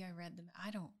maybe I read them.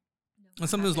 I don't know. And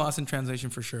something was lost in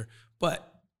translation for sure. But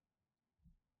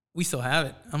we still have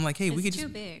it. I'm like, hey, we could too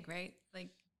just big, right? Like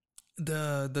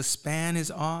the span is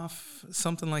off,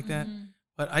 something like that.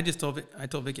 But I told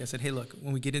Vicky, I said, hey, look,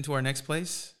 when we get into our next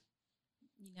place,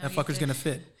 that fucker's gonna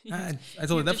fit. I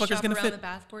told her that fucker's gonna fit. The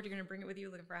bath board, you're gonna bring it with you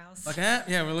looking for a house. Like that?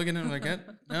 Yeah, we're looking at it like that.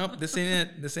 Nope, this ain't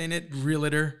it. This ain't it.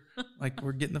 Realtor. Like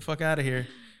we're getting the fuck out of here.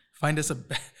 Find us a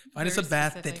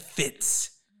bath that fits.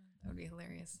 That would be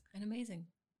hilarious and amazing.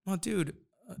 Well, dude,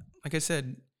 like I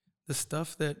said, the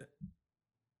stuff that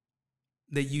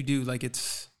you do, like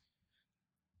it's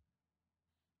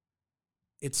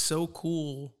so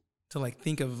cool to like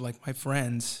think of like my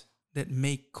friends that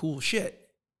make cool shit.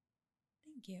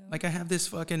 Thank you. Like I have this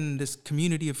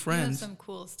community of friends. You have some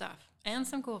cool stuff and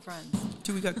some cool friends.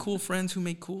 Dude, we got cool friends who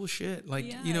make cool shit. Like,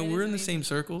 yeah, we're in the same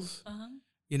circles,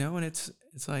 and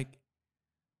it's like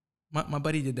my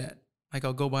buddy did that. Like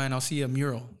I'll go by and I'll see a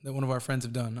mural that one of our friends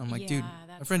have done. I'm like, dude,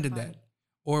 my friend did that.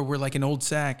 Or we're like an old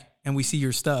sack and we see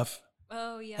your stuff.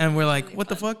 Oh yeah. And we're like, really what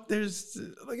the fuck? There's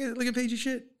like a page of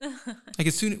shit. Like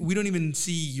as soon we don't even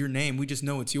see your name, we just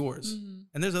know it's yours.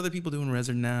 And there's other people doing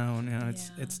resin now, and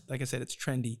it's like I said, it's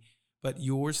trendy, but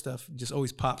your stuff just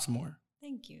always pops more.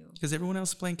 Thank you. Because everyone else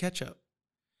is playing catch up,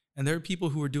 and there are people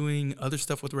who are doing other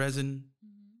stuff with resin,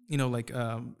 like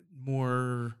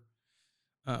more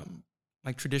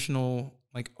like traditional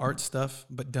like art stuff,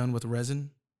 but done with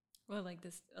resin. Well, like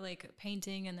this, like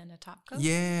painting and then a top coat?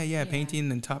 Yeah,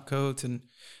 painting and top coats. And,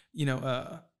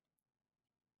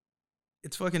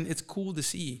 it's cool to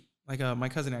see. Like my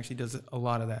cousin actually does a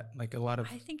lot of that. Like a lot of.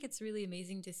 I think it's really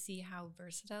amazing to see how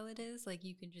versatile it is. Like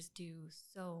you can just do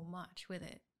so much with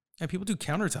it. And people do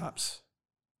countertops.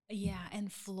 Yeah,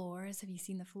 and floors. Have you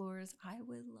seen the floors? I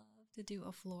would love to do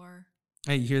a floor.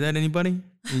 Hey, you hear that, anybody?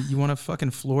 You want a fucking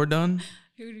floor done?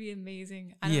 It would be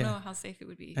amazing. I don't know how safe it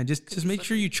would be. And just make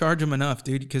sure you charge them enough,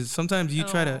 dude, because sometimes you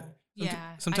try to. Yeah,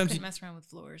 sometimes I couldn't mess around with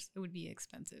floors. It would be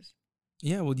expensive.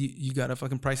 Yeah, well, you got to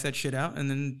fucking price that shit out, and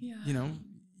then,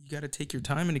 you got to take your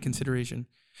time into consideration.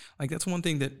 Like, that's one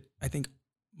thing that I think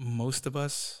most of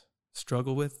us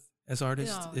struggle with as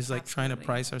artists is like trying to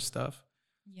price our stuff.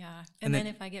 Yeah. And then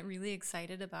if I get really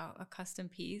excited about a custom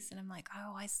piece and I'm like,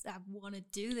 oh, I want to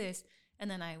do this. And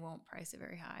then I won't price it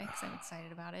very high because I'm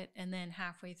excited about it. And then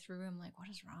halfway through, I'm like, what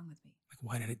is wrong with me? Like,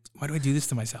 why do I do this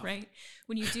to myself? Right.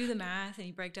 When you do the math and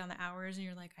you break down the hours and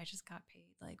you're like, I just got paid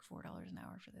like $4 an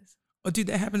hour for this. Oh, dude,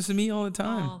 that happens to me all the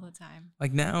time. All the time.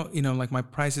 Like now, like my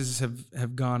prices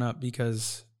have gone up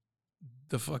because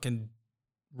the fucking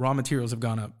raw materials have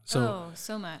gone up. So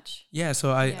so much. Yeah.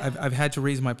 So I've had to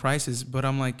raise my prices, but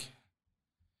I'm like,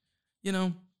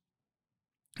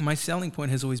 my selling point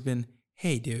has always been,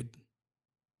 hey, dude,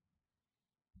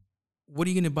 what are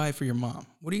you going to buy for your mom?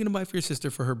 What are you going to buy for your sister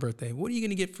for her birthday? What are you going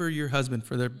to get for your husband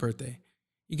for their birthday?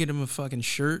 You get him a fucking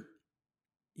shirt.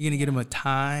 You're going to get him a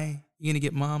tie. You're going to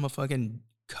get mom a fucking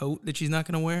coat that she's not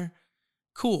going to wear.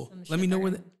 Cool. Let me know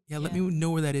where that, let me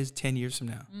know where that is 10 years from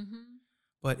now. Mm-hmm.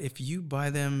 But if you buy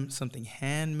them something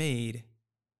handmade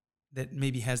that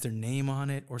maybe has their name on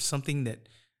it or something that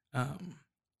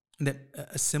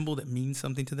a symbol that means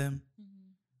something to them,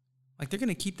 like they're going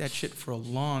to keep that shit for a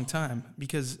long time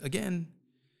because, again,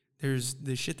 there's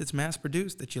the shit that's mass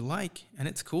produced that you like and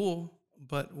it's cool,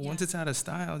 but once it's out of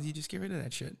style, you just get rid of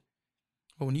that shit.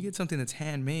 But when you get something that's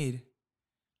handmade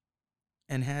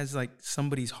and has like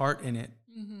somebody's heart in it,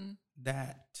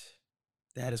 that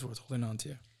is worth holding on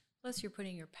to. Plus, you're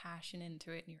putting your passion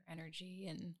into it and your energy,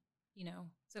 and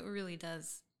so it really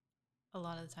does a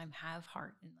lot of the time have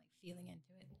heart and like feeling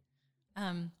into it.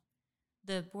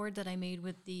 The board that I made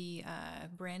with the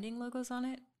branding logos on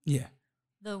it, Yeah.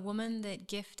 the woman that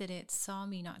gifted it saw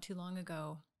me not too long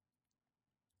ago.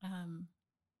 And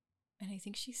I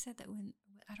think she said that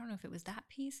I don't know if it was that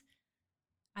piece,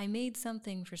 I made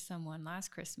something for someone last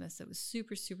Christmas that was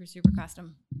super, super, super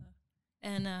custom.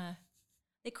 And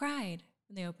they cried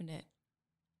when they opened it.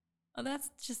 Oh, that's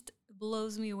just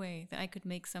blows me away that I could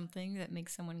make something that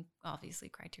makes someone obviously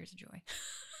cry tears of joy.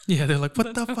 Yeah, they're like,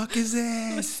 what the fuck is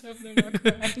this?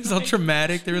 It's all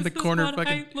traumatic. They're in the corner what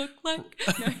fucking. I look like.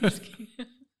 No, I'm just kidding.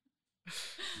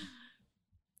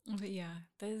 But yeah,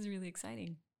 that is really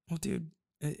exciting. Well, dude,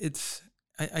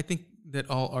 I think that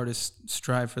all artists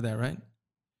strive for that, right?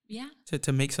 Yeah.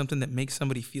 To make something that makes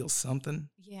somebody feel something.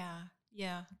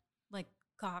 Yeah. Like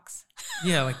Cox.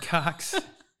 Yeah, like Cox.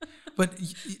 But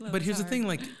Love here's the hard. thing,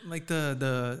 like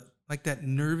the like that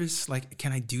nervous, like,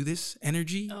 can I do this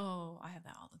energy? Oh, I have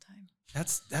that all the time.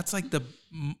 That's like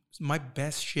my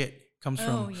best shit comes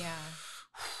from. Oh yeah.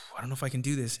 I don't know if I can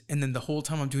do this, and then the whole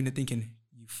time I'm doing it, thinking,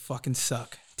 you fucking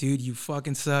suck, dude. You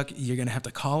fucking suck. You're gonna have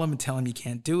to call him and tell him you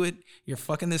can't do it. You're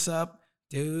fucking this up,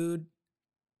 dude.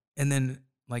 And then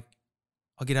like,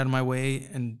 I'll get out of my way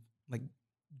and like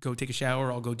go take a shower.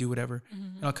 Or I'll go do whatever,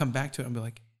 and I'll come back to it and be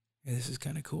like, hey, this is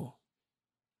kind of cool.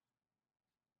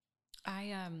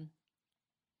 I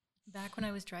back when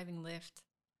I was driving Lyft,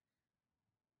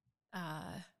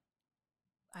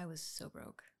 I was so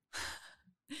broke.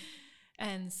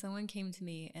 And someone came to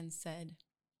me and said,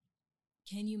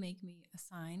 can you make me a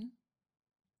sign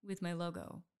with my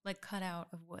logo, like cut out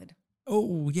of wood?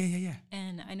 Oh, yeah.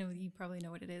 And I know you probably know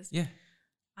what it is. Yeah.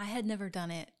 I had never done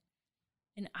it.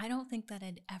 And I don't think that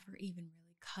I'd ever even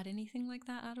really cut anything like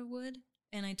that out of wood.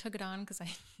 And I took it on because I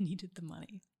needed the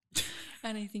money.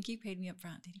 And I think he paid me up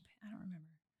front. Did he pay? I don't remember.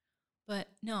 But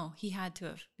no, he had to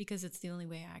have, because it's the only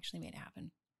way I actually made it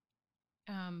happen.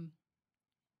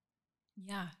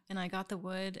 Yeah, and I got the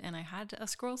wood, and I had a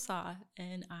scroll saw,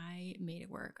 and I made it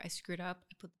work. I screwed up.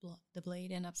 I put the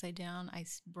blade in upside down. I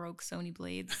broke so many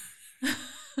blades.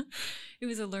 It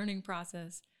was a learning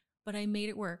process, but I made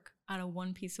it work out of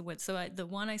one piece of wood. So the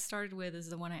one I started with is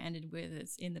the one I ended with.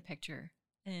 It's in the picture,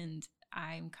 and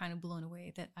I'm kind of blown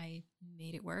away that I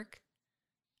made it work.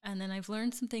 And then I've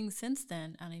learned some things since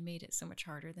then, and I made it so much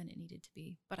harder than it needed to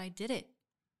be. But I did it.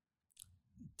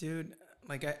 Dude,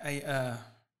 like I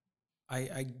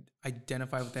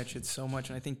identify with that shit so much.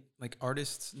 And I think like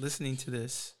artists listening to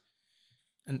this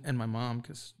and my mom,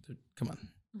 because come on,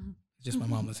 just my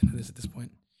mom listening to this at this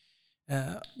point.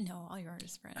 No, all your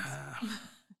artist friends.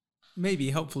 Maybe,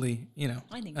 hopefully,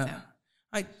 I think so.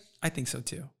 I think so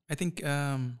too. I think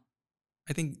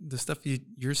the stuff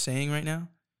you're saying right now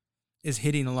is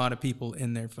hitting a lot of people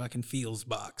in their fucking feels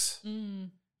box.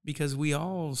 Because we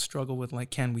all struggle with like,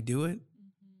 can we do it?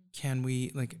 Can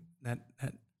we like that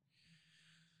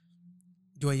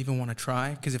do I even want to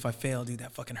try? Because if I fail, dude,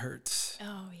 that fucking hurts.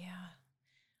 Oh yeah,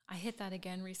 I hit that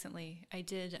again recently. I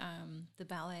did the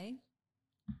ballet,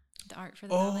 the art for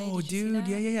the ballet. Oh, Did you see dude,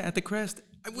 that? yeah, at the Crest.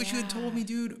 I wish you had told me,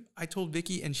 dude. I told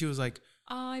Vicky, and she was like,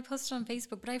 "Oh, I posted on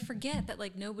Facebook, but I forget that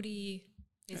like nobody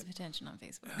pays attention on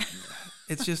Facebook."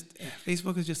 It's just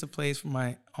Facebook is just a place for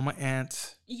all my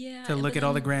aunts to look but at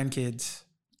all the then grandkids.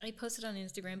 I posted on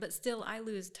Instagram, but still, I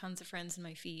lose tons of friends in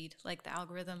my feed. Like the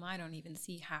algorithm, I don't even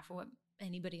see half of what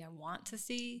anybody I want to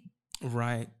see.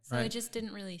 Right. So I just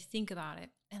didn't really think about it.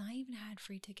 And I even had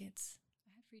free tickets. I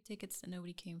had free tickets that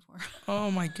nobody came for. Oh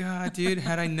my God, dude.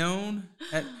 Had I known.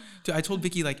 Dude, I told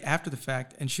Vicky like after the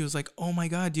fact, and she was like, oh my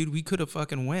God, dude, we could have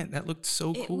fucking went. That looked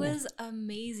so cool. It was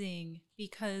amazing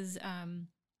because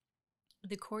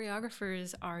the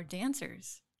choreographers are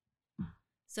dancers.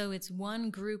 So it's one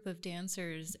group of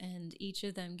dancers, and each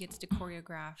of them gets to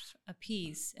choreograph a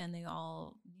piece, and they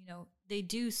all, they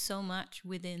do so much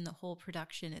within the whole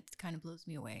production. It kind of blows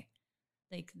me away.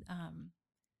 Like,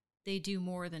 they do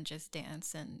more than just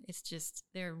dance, and it's just,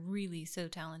 they're really so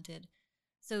talented.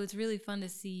 So it's really fun to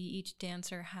see each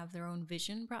dancer have their own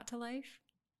vision brought to life.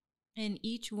 And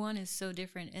each one is so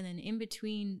different. And then in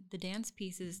between the dance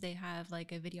pieces, they have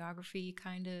like a videography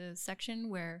kind of section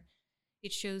where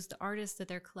it shows the artist that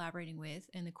they're collaborating with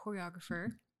and the choreographer.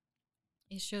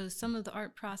 It shows some of the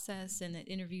art process, and it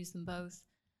interviews them both.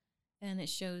 And it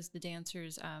shows the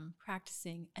dancers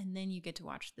practicing, and then you get to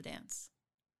watch the dance.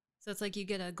 So it's like you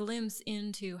get a glimpse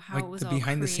into how like it was the all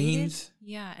behind created. The scenes.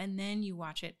 Yeah, and then you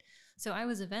watch it. So I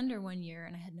was a vendor one year,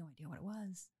 and I had no idea what it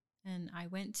was. And I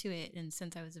went to it, and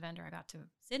since I was a vendor, I got to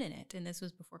sit in it. And this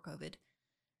was before COVID.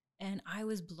 And I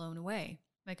was blown away.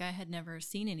 Like, I had never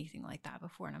seen anything like that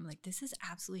before. And I'm like, this is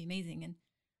absolutely amazing. And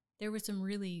there were some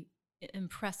really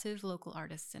impressive local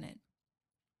artists in it.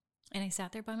 And I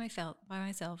sat there by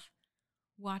myself,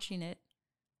 watching it,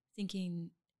 thinking,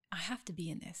 I have to be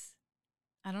in this.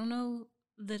 I don't know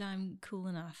that I'm cool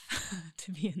enough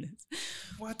to be in this.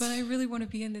 What? But I really want to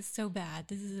be in this so bad.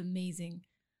 This is amazing.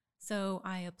 So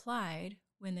I applied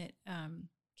when it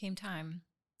came time,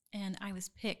 and I was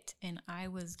picked, and I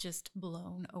was just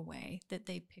blown away that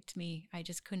they picked me. I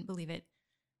just couldn't believe it.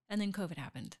 And then COVID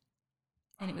happened,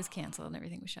 and it was canceled, and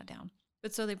everything was shut down.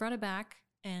 But so they brought it back,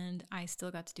 and I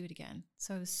still got to do it again.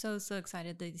 So I was so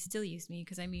excited that they still used me,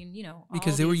 because I mean, you know,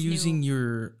 Because they were using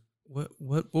your what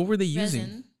were they using?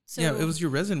 resin. So, yeah, it was your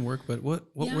resin work, but what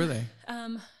were they?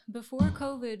 Before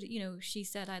COVID, you know, she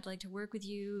said, I'd like to work with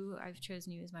you. I've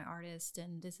chosen you as my artist,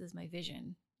 and this is my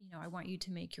vision. You know, I want you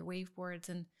to make your wave boards.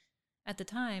 And at the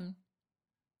time,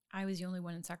 I was the only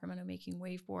one in Sacramento making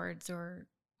wave boards, or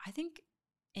I think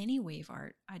any wave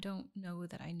art. I don't know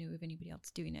that I knew of anybody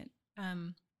else doing it.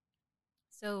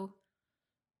 So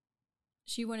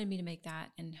she wanted me to make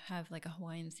that and have like a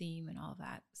Hawaiian theme and all of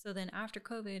that. So then after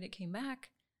COVID, it came back.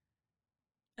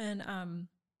 And,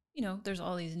 you know, there's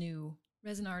all these new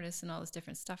resin artists and all this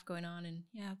different stuff going on. And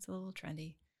yeah, it's a little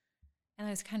trendy. And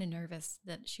I was kind of nervous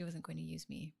that she wasn't going to use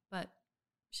me, but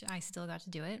I still got to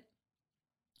do it.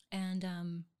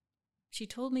 And she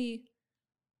told me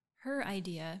her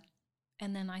idea.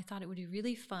 And then I thought it would be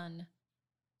really fun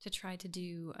to try to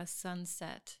do a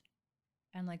sunset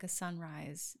and like a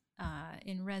sunrise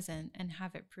in resin and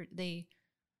have it.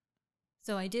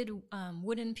 So I did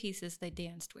wooden pieces they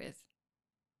danced with.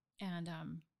 And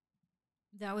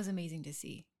that was amazing to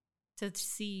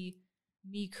see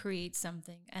me create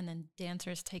something and then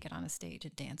dancers take it on a stage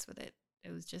and dance with it.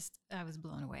 It was just, I was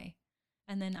blown away.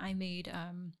 And then I made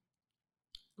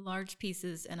large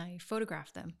pieces and I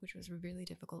photographed them, which was really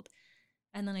difficult.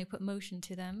 And then I put motion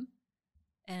to them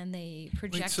and they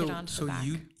projected onto the back.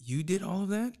 So you did all of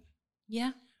that?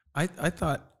 Yeah. I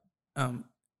thought,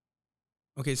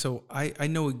 okay, so I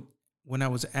know when I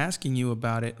was asking you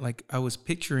about it, like I was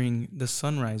picturing the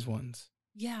sunrise ones.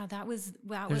 Yeah, I was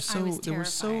terrified. They were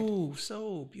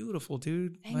so beautiful,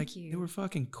 dude. Thank you. They were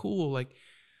fucking cool. Like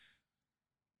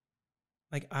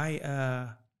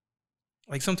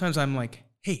sometimes I'm like,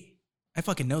 hey, I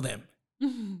fucking know them.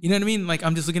 You know what I mean? Like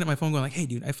I'm just looking at my phone going like, hey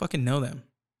dude, I fucking know them.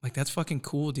 Like that's fucking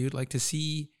cool, dude. Like to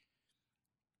see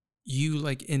you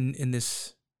like in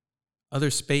this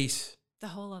other space. The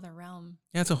whole other realm.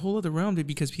 Yeah, it's a whole other realm, dude,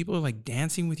 because people are like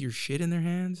dancing with your shit in their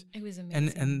hands. It was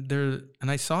amazing. And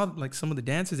I saw like some of the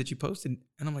dances that you posted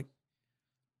and I'm like,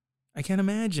 I can't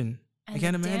imagine. And I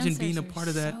can't imagine being a part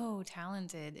of that. So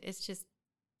talented. It's just,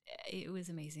 it was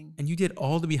amazing. And you did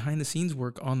all the behind the scenes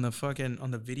work on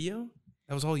the video?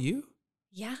 That was all you?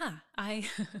 Yeah.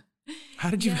 How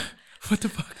did you, what the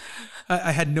fuck?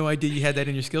 I had no idea you had that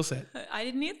in your skill set. I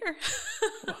didn't either.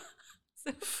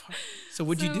 So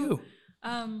what'd you do?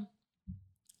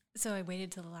 So I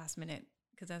waited till the last minute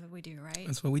because that's what we do, right?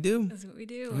 That's what we do. That's what we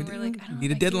do. And we're like, I don't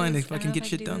need a deadline to fucking get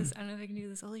shit done. I don't know if I can do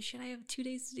this. Holy shit, I have 2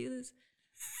 days to do this.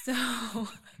 So,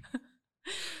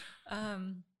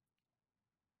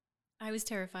 I was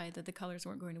terrified that the colors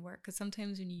weren't going to work because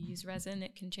sometimes when you use resin,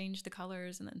 it can change the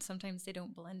colors and then sometimes they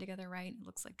don't blend together right. It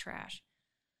looks like trash.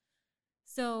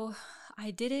 So I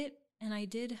did it and I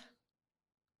did.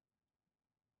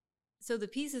 So the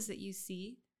pieces that you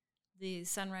see, the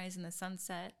sunrise and the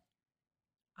sunset,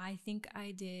 I think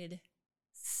I did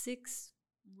 6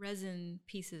 resin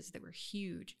pieces that were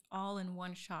huge, all in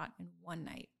one shot in one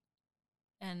night.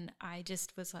 And I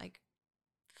just was like,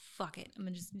 fuck it. I'm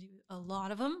going to just do a lot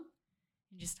of them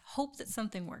and just hope that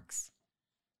something works.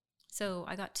 So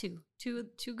I got two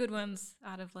good ones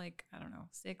out of like, I don't know,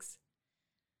 6.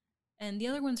 And the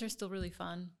other ones are still really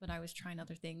fun, but I was trying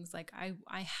other things. Like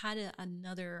I had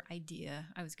another idea.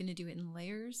 I was going to do it in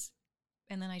layers,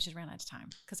 and then I just ran out of time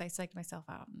because I psyched myself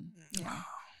out. And, you know,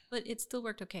 but it still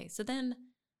worked okay. So then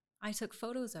I took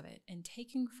photos of it, and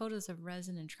taking photos of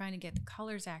resin and trying to get the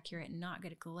colors accurate and not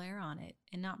get a glare on it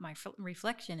and not my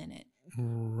reflection in it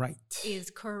right is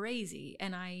crazy.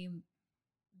 And I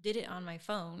did it on my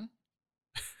phone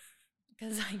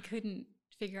because I couldn't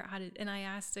figure out how to, and I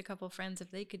asked a couple of friends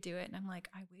if they could do it, and I'm like,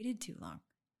 I waited too long.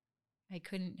 I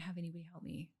couldn't have anybody help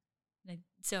me.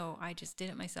 So I just did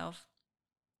it myself.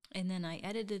 And then I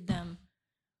edited them.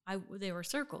 They were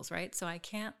circles, right? So I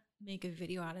can't make a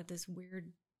video out of this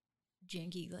weird,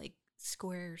 janky, like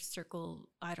square circle.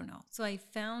 I don't know. So I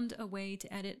found a way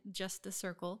to edit just the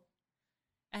circle.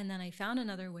 And then I found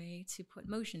another way to put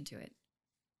motion to it.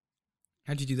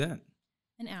 How'd you do that?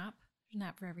 An app. There's an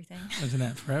app for everything. There's an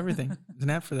app for everything. There's an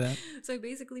app for that. So I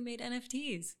basically made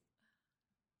NFTs.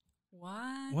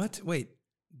 What? What? Wait.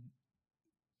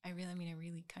 I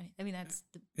really kind of, that's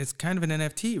the, It's kind of an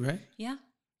NFT, right? yeah.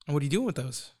 And what are you doing with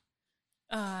those?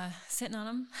 Sitting on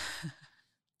them.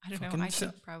 I don't know. Fucking I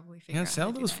should probably figure Yeah, out how sell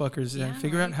to do those that. fuckers. Yeah,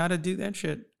 Figure out right? how to do that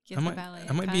shit. Give I the might, ballet I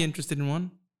a might be cut. interested in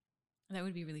one. That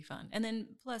would be really fun. And then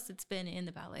plus it's been in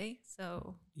the ballet,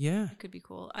 so Yeah. it could be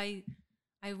cool. I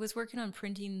was working on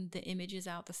printing the images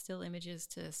out, the still images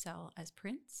to sell as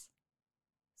prints.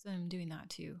 So I'm doing that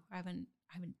too. I haven't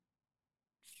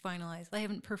finalized. I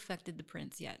haven't perfected the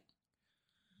prints yet.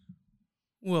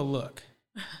 Well, look,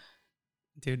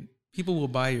 dude, people will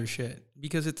buy your shit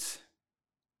because it's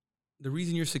the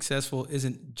reason you're successful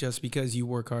isn't just because you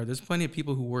work hard. There's plenty of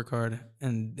people who work hard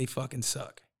and they fucking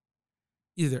suck.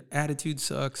 Either their attitude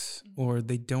sucks or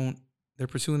they're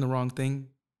pursuing the wrong thing.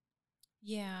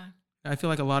 Yeah. I feel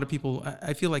like a lot of people,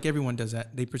 I feel like everyone does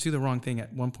that. They pursue the wrong thing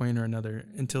at one point or another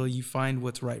until you find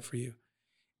what's right for you.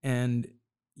 And,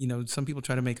 some people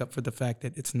try to make up for the fact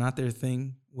that it's not their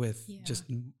thing with just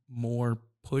more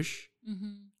push.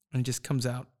 Mm-hmm. And it just comes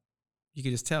out. You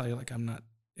can just tell. You're like, I'm not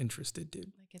interested, dude.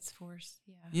 Like it's forced.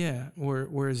 Yeah. Yeah.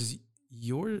 Whereas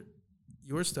your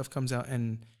stuff comes out,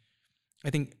 and I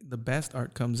think the best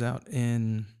art comes out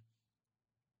in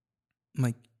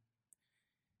like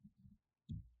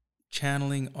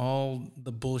channeling all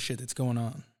the bullshit that's going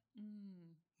on.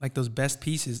 Like those best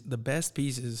pieces, the best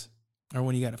pieces are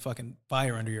when you got a fucking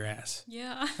fire under your ass.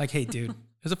 Yeah. Like, hey, dude,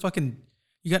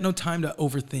 you got no time to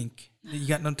overthink. You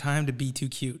got no time to be too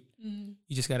cute. Mm-hmm.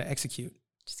 You just got to execute.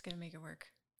 Just gotta make it work.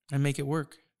 And make it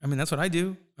work. I mean, that's what I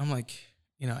do. I'm like,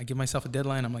 I give myself a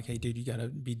deadline. I'm like, hey, dude, you got to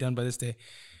be done by this day.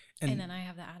 And then I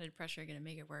have the added pressure, gonna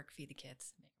make it work, feed the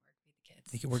kids.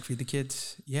 Make it work, feed the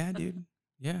kids. Yeah, dude.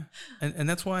 Yeah. And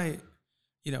that's why,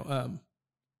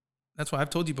 that's why I've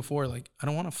told you before, like, I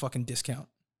don't want a fucking discount.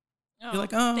 Oh, You're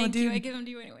like, oh, thank dude. you. I give them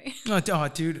to you anyway. Oh,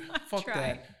 dude. Fuck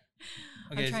that.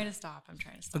 Okay. I'm trying to stop.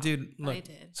 Well, dude, look. I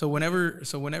did. So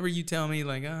whenever you tell me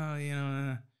like,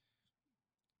 oh,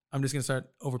 I'm just gonna start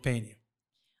overpaying you.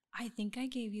 I think I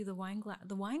gave you the wine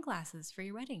glasses for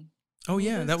your wedding. Oh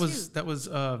yeah, that those was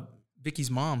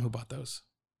Vicky's mom who bought those.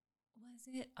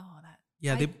 Was it? Oh, that.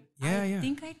 Yeah, I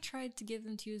think I tried to give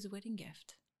them to you as a wedding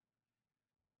gift.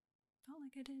 Felt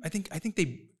like I did.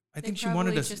 I think she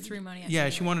wanted us. Just threw money at yeah,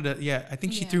 you. she wanted to. Yeah, I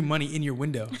think she threw money in your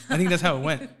window. I think that's how it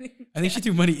went. I think she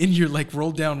threw money in your like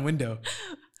rolled down window.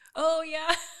 Oh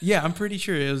yeah. Yeah, I'm pretty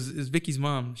sure it was Vicky's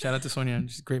mom. Shout out to Sonia,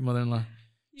 she's a great mother-in-law.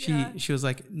 Yeah. She was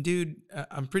like, dude,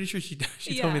 I'm pretty sure she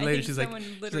told me later. She's like,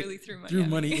 literally threw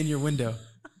money in your window.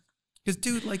 Because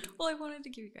dude, like, well, I wanted to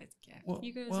give you guys a gift. Well,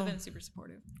 you guys have been super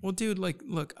supportive. Well, dude, like,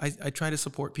 look, I try to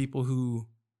support people who,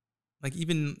 like,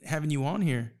 even having you on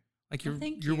here, like,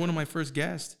 you're one of my first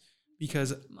guests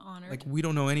because, I'm honored. like, we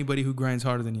don't know anybody who grinds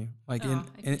harder than you. Like,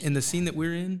 in the scene that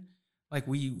we're in, like,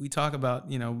 we talk about,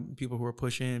 people who are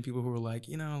pushing, people who are like,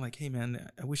 like, hey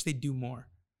man, I wish they'd do more.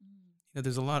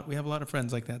 We have a lot of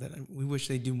friends like that we wish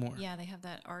they'd do more. Yeah, they have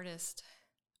that artist.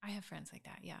 I have friends like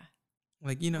that. Yeah.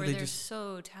 Like, where they're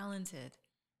so talented.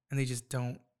 And they just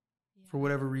don't. Yeah. For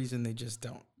whatever reason, they just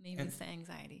don't. Maybe it's the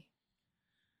anxiety.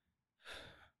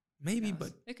 Maybe,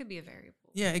 but it could be a variable.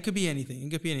 Yeah, it could be anything. It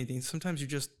could be anything. Sometimes you're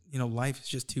just, life is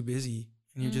just too busy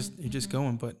and you're just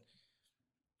going. But,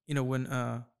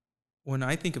 when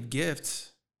I think of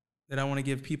gifts that I want to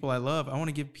give people I love, I want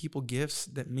to give people gifts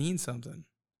that mean something.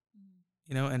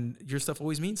 And your stuff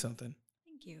always means something.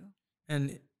 Thank you.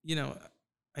 And,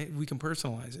 we can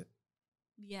personalize it.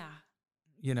 Yeah.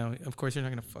 Of course, you're not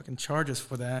going to fucking charge us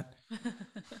for that.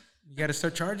 You got to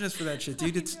start charging us for that shit,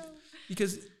 dude. It's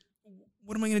because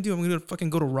what am I going to do? I'm going to fucking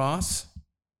go to Ross.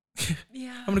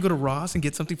 Yeah. I'm going to go to Ross and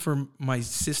get something for my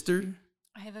sister.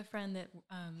 I have a friend that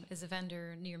is a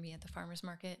vendor near me at the farmer's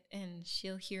market, and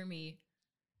she'll hear me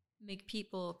make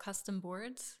people custom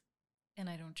boards, and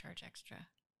I don't charge extra.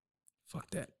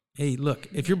 Fuck that. Hey, look,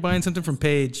 if you're buying something from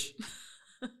Paige,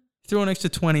 throw an extra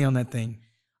 20 on that thing.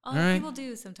 All right? People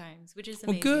do sometimes, which is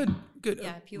amazing. Well, good.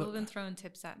 Yeah, people have been throwing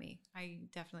tips at me. I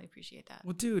definitely appreciate that.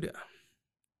 Well, dude,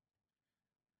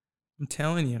 I'm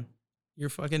telling you,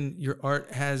 your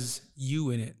art has you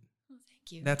in it. Oh,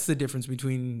 thank you. That's the difference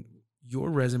between your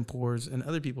resin pours and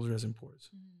other people's resin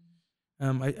pours.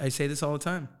 I say this all the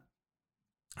time.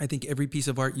 I think every piece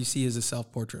of art you see is a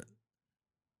self-portrait.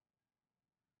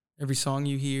 Every song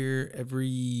you hear,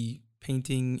 every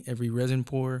painting, every resin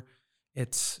pour,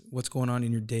 it's what's going on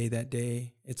in your day that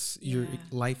day. It's your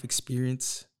life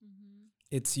experience. Mm-hmm.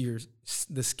 It's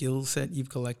the skill set you've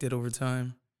collected over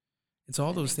time. It's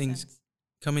all those things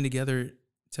coming together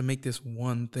to make this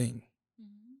one thing.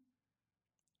 Mm-hmm.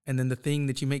 And then the thing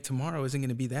that you make tomorrow isn't going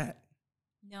to be that.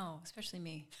 No, especially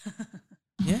me.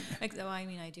 Yeah. Like, though, I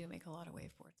mean, I do make a lot of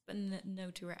waveboards, but no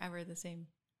two are ever the same.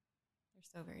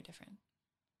 They're so very different.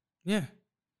 Yeah.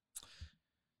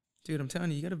 Dude, I'm telling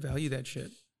you, you got to value that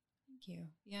shit. Thank you.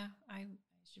 Yeah, I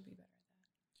should be better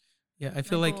at Yeah, that. I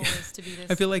feel My like goal is to be this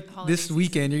I feel like holiday this season.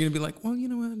 weekend you're going to be like, well, you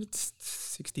know what? It's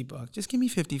 $60. Just give me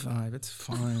 55. It's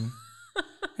fine.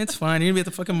 It's fine. You're going to be at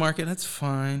the fucking market. That's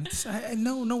fine.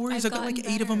 No worries. I've I've got like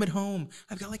gotten 8 of them at better. home.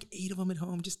 I've got like 8 of them at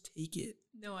home. Just take it.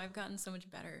 No, I've gotten so much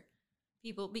better.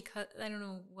 People, because I don't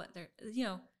know what they're,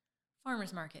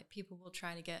 farmers market, people will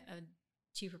try to get a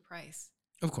cheaper price.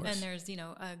 Of course. And there's,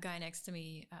 a guy next to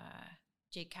me,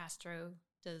 Jake Castro,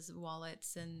 does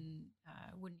wallets and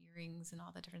wooden earrings and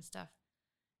all that different stuff.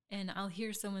 And I'll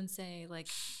hear someone say, like,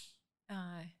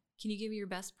 can you give me your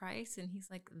best price? And he's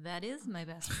like, that is my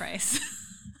best price.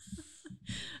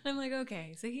 And I'm like,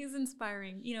 okay. So he's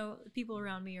inspiring. People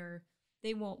around me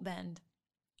they won't bend.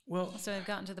 Well, So I've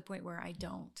gotten to the point where I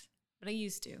don't. But I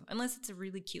used to. Unless it's a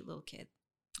really cute little kid.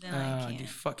 Then I can't. you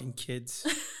fucking kids.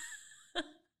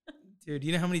 Dude,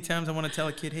 you know how many times I want to tell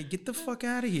a kid, hey, get the fuck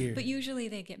out of here. But usually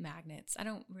they get magnets. I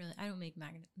don't make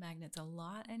magnets a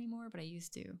lot anymore, but I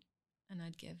used to. And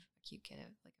I'd give a cute kid a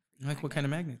free Like what kind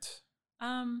of magnets?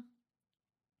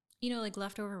 Like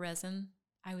leftover resin.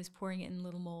 I was pouring it in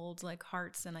little molds like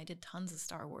hearts, and I did tons of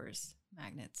Star Wars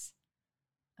magnets.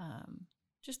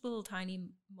 Just little tiny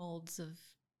molds of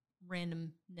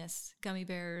randomness. Gummy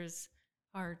bears,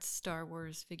 hearts, Star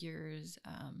Wars figures,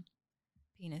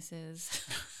 penises.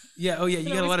 Yeah. Oh, yeah.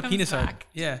 You got a lot of penis art. back.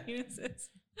 Yeah. Penises.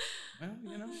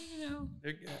 Well,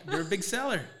 they're a big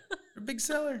seller. They're a big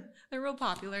seller. They're real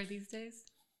popular these days.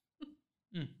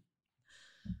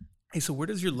 Hey, so where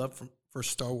does your love for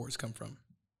Star Wars come from?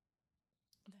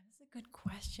 That is a good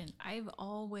question. I've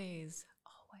always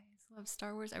loved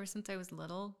Star Wars ever since I was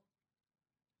little.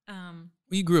 Well,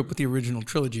 you grew up with the original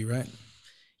trilogy, right?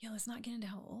 Yeah, let's not get into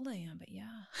how old I am, but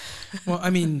yeah. Well,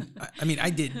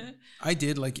 I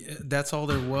did. Like, that's all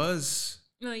there was.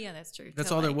 Oh, yeah, that's true. That's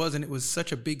So, all there was, and it was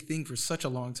such a big thing for such a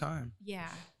long time. Yeah.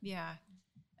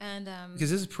 And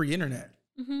Because this is pre-internet.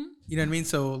 mhm. You know what I mean?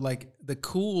 So, like, the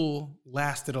cool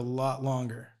lasted a lot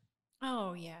longer.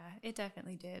 Oh, yeah, it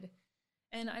definitely did.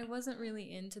 And I wasn't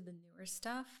really into the newer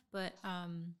stuff, but I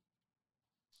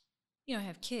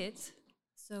have kids.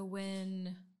 So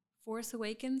when Force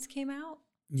Awakens came out,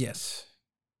 Yes.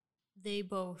 they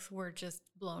both were just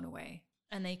blown away,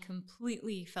 and they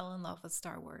completely fell in love with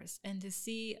Star Wars. And to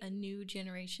see a new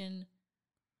generation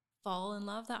fall in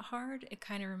love that hard, it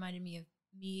kind of reminded me of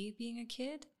me being a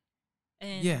kid.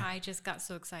 And Yeah. I just got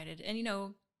so excited. And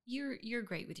you're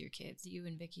great with your kids. You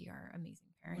and Vicky are amazing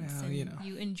parents, Well, and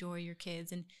you enjoy your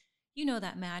kids, and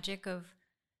that magic of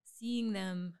seeing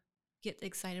them get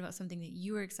excited about something that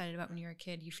you were excited about when you were a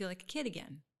kid. You feel like a kid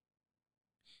again.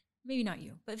 Maybe not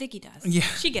you, but Vicky does. Yeah.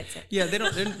 She gets it. Yeah,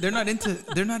 they're not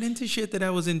into shit that I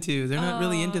was into. They're not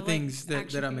really into like things that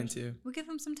action I'm figures. into. We'll give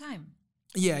them some time.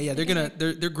 Yeah, They're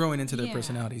they're growing into their Yeah.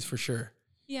 personalities for sure.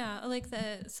 Yeah, like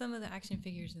some of the action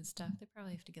figures and stuff, they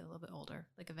probably have to get a little bit older,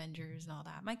 like Avengers and all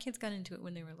that. My kids got into it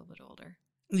when they were a little bit older.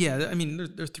 Yeah, I mean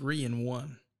they're 3 and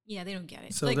 1. Yeah, they don't get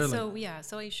it. So So they're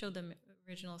so I showed them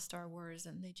original Star Wars,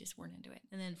 and they just weren't into it.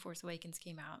 And then Force Awakens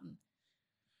came out, and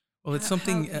Well, it's How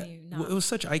something. can you Well, not? it was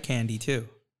such eye candy too.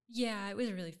 yeah, it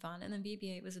was really fun. And then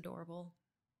BB-8 was adorable.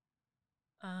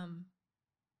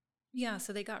 Yeah,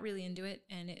 so they got really into it,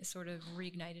 and it sort of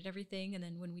reignited everything. And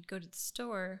then when we'd go to the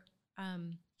store,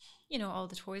 all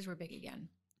the toys were big again.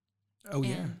 Oh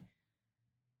yeah. And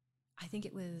I think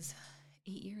it was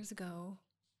 8 years ago,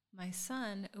 my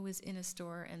son was in a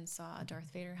store and saw a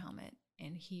Darth Vader helmet,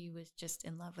 and he was just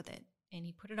in love with it. And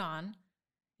he put it on,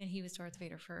 and he was Darth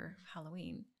Vader for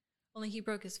Halloween. Only he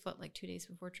broke his foot like 2 days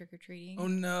before trick-or-treating. Oh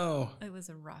no. It was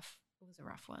a rough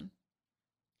one.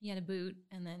 He had a boot,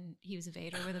 and then he was a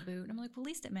Vader with a boot. And I'm like, well, at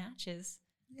least it matches.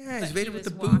 Yeah, But he's Vader he with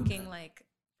was the boot. walking like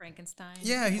Frankenstein.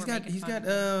 Yeah, he's We're got making he's fun got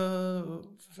of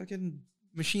him. fucking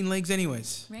machine legs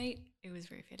anyways. Right? It was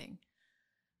very fitting.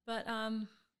 But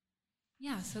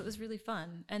yeah, so it was really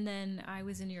fun. And then I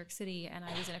was in New York City, and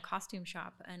I was in a costume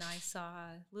shop, and I saw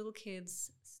little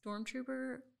kids'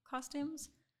 stormtrooper costumes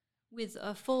with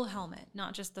a full helmet,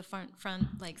 not just the front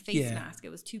like face Yeah. mask. It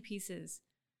was 2 pieces.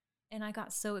 And I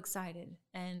got so excited,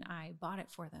 and I bought it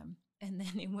for them. And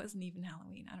then it wasn't even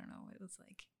Halloween. I don't know. It was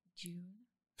like June.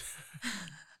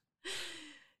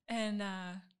 And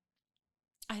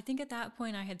I think at that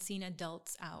point I had seen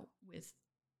adults out with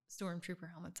stormtrooper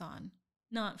helmets on.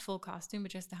 Not full costume,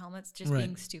 but just the helmets, just Right.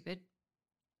 being stupid.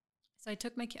 So I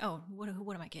took my what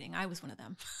am I kidding? I was one of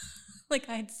them. Like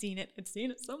I'd seen it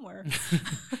somewhere.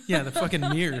 Yeah, the fucking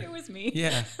mirror. It was me.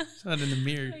 Yeah, saw it in the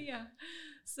mirror. Yeah.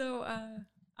 So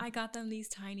I got them these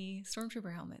tiny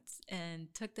stormtrooper helmets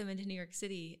and took them into New York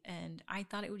City, and I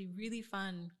thought it would be really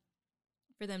fun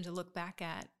for them to look back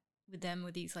at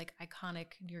with these like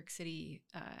iconic New York City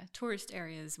tourist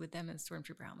areas with them in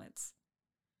stormtrooper helmets.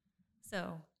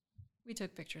 So we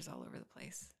took pictures all over the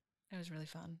place. It was really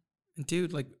fun. And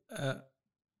dude, like,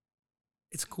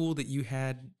 it's cool that you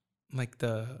had like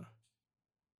the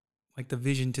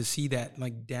vision to see that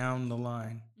like down the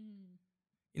line.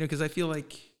 You know, because I feel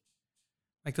like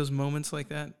those moments like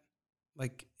that,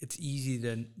 like it's easy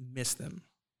to miss them.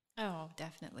 Oh,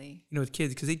 definitely. You know, with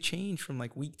kids, because they change from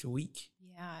like week to week.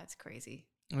 Yeah, it's crazy.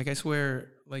 Like I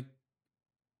swear, like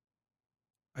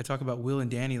I talk about Will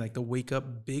and Danny, like they'll wake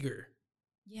up bigger.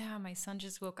 Yeah, my son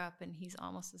just woke up and he's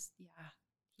almost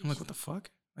I'm like, what the fuck?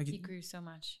 Like he grew so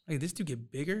much. Like this dude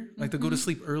get bigger? Like they'll go to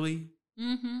sleep early.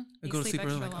 Mm-hmm. They go to sleep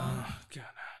early, like, oh god,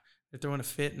 they're throwing a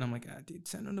fit, and I'm like, dude,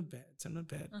 send them to bed,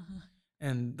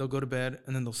 and they'll go to bed,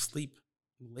 and then they'll sleep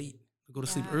late. They'll go to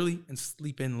sleep early and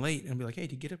sleep in late, and be like, hey,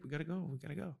 dude, get up, we gotta go.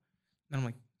 And I'm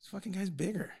like, this fucking guy's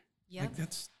bigger. Yeah, like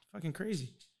that's fucking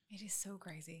crazy. It is so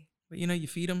crazy. But you know, you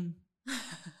feed them,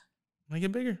 they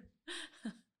get bigger.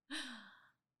 It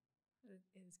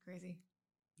is crazy.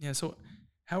 Yeah. So,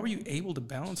 how are you able to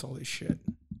balance all this shit?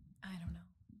 I don't know.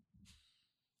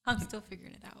 I'm still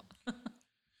figuring it out.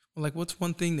 Well, like, what's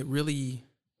one thing that really,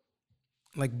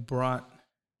 like, brought,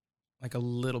 like, a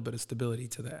little bit of stability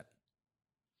to that?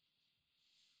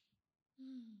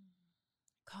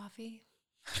 Coffee.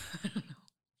 I don't know.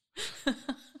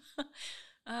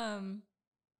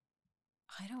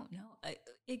 I don't know.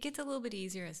 It gets a little bit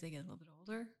easier as they get a little bit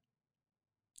older.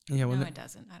 Yeah. No, it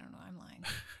doesn't. I don't know. I'm lying.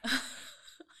 I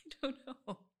don't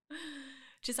know.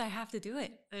 Just I have to do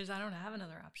it. I don't have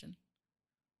another option.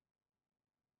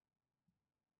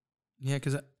 Yeah,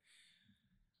 because I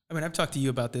mean, I've talked to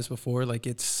you about this before. Like,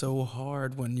 it's so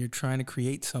hard when you're trying to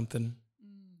create something,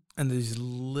 and there's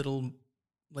little,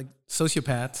 like,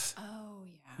 sociopaths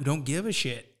who don't give a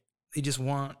shit. They just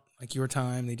want, like, your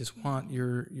time. They just want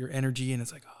your energy, and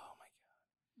it's like, oh, my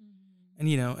God. And,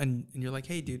 you know, and you're like,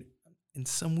 hey, dude, in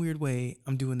some weird way,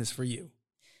 I'm doing this for you.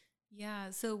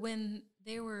 Yeah, so when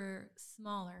they were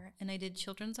smaller and I did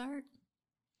children's art,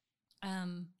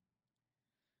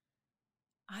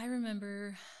 I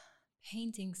remember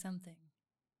painting something.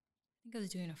 I think I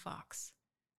was doing a fox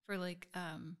for like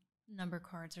number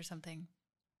cards or something.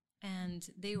 And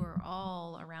they were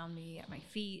all around me at my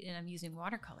feet, and I'm using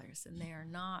watercolors, and they are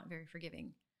not very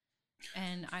forgiving.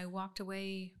 And I walked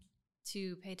away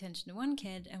to pay attention to one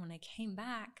kid, and when I came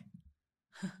back,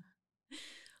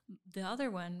 the other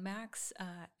one, Max,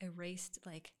 erased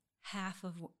like half.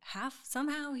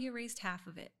 Somehow he erased half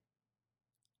of it.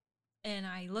 And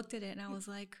I looked at it and I was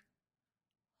like,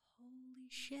 holy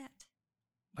shit.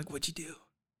 Like, what'd you do?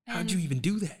 How'd you even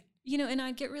do that? You know, and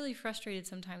I'd get really frustrated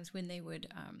sometimes when they would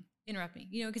interrupt me,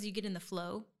 you know, because you get in the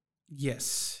flow.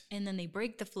 Yes. And then they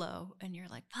break the flow and you're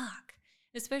like, fuck.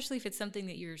 Especially if it's something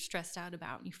that you're stressed out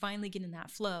about and you finally get in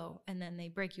that flow and then they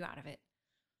break you out of it.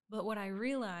 But what I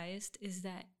realized is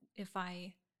that if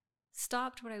I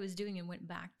stopped what I was doing and went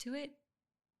back to it,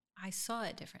 I saw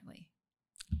it differently.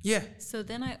 Yeah. So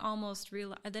then I almost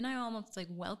like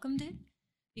welcomed it,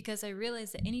 because I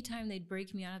realized that anytime they'd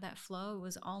break me out of that flow, it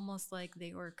was almost like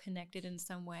they were connected in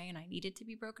some way and I needed to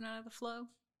be broken out of the flow.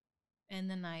 And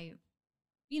then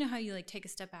you know how you like take a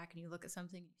step back and you look at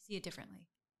something, you see it differently.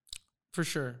 For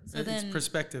sure. So it's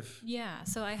perspective. Yeah.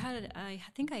 So I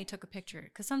think I took a picture,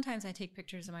 because sometimes I take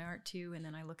pictures of my art too, and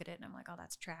then I look at it and I'm like, oh,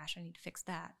 that's trash. I need to fix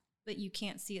that. But you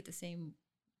can't see it the same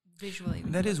visually.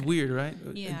 That is weird, right?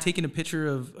 Yeah. Taking a picture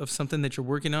of something that you're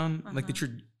working on, like that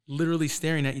you're literally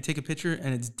staring at, you take a picture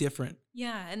and it's different.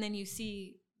 Yeah. And then you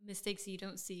see mistakes that you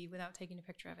don't see without taking a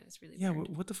picture of it. It's really weird. Yeah.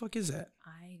 What the fuck is that?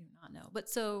 I do not know. But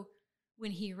so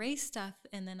when he erased stuff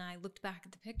and then I looked back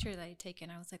at the picture that I had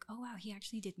taken, I was like, oh, wow, he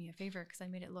actually did me a favor because I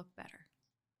made it look better.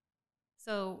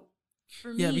 So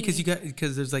for me. Yeah,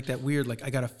 because there's like that weird, like, I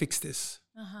got to fix this.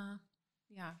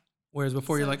 Yeah. Whereas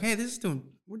before you're like, hey,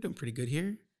 we're doing pretty good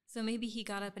here. So maybe he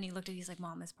got up and he looked at it, he's like,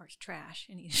 Mom, this part's trash.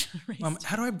 And he erased Mom,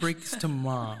 how do I break this to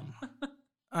Mom?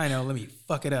 I know, let me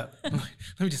fuck it up. Let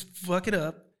me just fuck it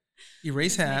up,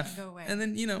 erase half, and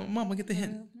then, you know, Mom will get the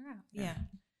hint. Yeah.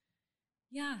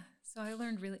 Yeah. So I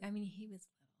learned he was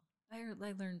little.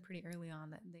 I learned pretty early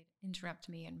on that they'd interrupt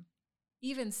me. And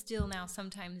even still now,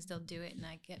 sometimes they'll do it and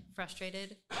I get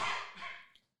frustrated.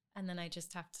 And then I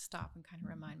just have to stop and kind of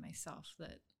remind myself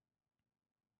that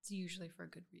it's usually for a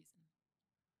good reason.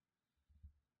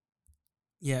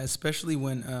 Yeah, especially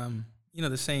when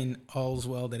the saying "all's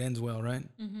well that ends well," right?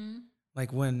 Mm-hmm.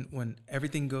 Like when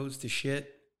everything goes to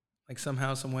shit, like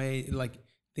somehow, some way, like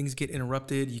things get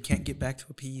interrupted, you can't get back to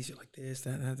a piece. You're like this,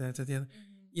 that, the other,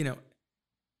 you know.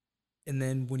 And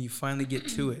then when you finally get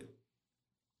to it,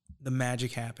 the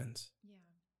magic happens. Yeah.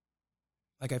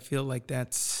 Like I feel like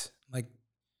that's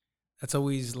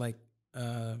always like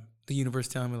the universe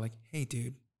telling me like, hey,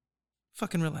 dude,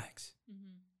 fucking relax. Mm-hmm.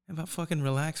 How about fucking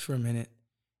relax for a minute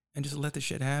and just let the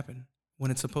shit happen when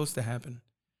it's supposed to happen.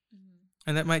 Mm-hmm.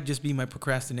 And that might just be my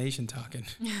procrastination talking.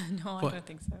 No, I But- don't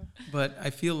think so. But I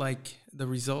feel like the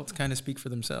results kind of speak for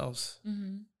themselves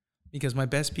Mm-hmm. because my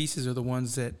best pieces are the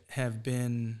ones that have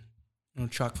been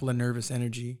chock full of nervous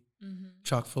energy, Mm-hmm.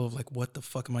 chock full of like, what the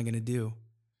fuck am I going to do?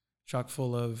 Chock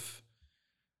full of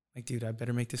like, dude, I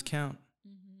better make this count.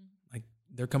 Mm-hmm. Like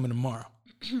they're coming tomorrow.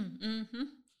 Mm-hmm.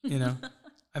 You know,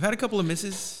 I've had a couple of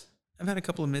misses. Oh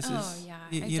yeah,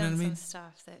 You I've know done what I mean? some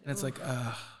stuff that. And it's oof. like,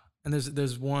 and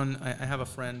there's one, I have a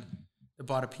friend that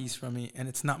bought a piece from me and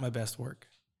it's not my best work.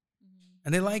 Mhm.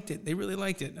 And they liked it. They really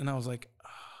liked it. And I was like,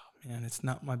 oh man, it's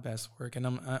not my best work.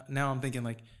 And now I'm thinking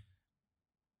like,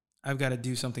 I've got to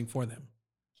do something for them.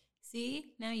 See,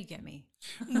 now you get me.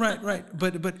 Right.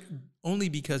 But only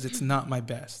because it's not my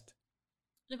best.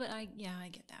 No, but I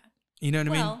get that. You know what I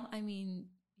mean? Well, I mean,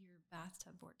 your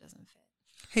bathtub board doesn't fit.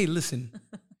 Hey, listen,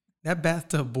 that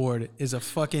bathtub board is a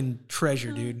fucking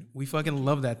treasure, dude. We fucking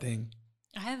love that thing.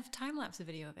 I have time lapse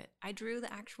video of it. I drew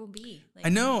the actual bee. Like, I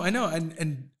know.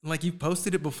 And like you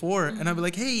posted it before and I'd be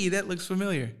like, hey, that looks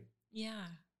familiar. Yeah,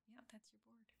 that's your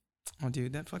board. Oh,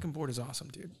 dude, that fucking board is awesome,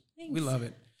 dude. Thanks. We love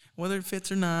it. Whether it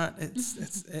fits or not,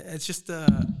 it's just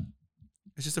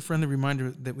a friendly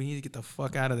reminder that we need to get the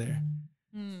fuck out of there.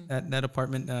 That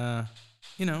apartment,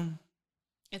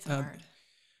 It's hard.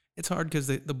 it's hard because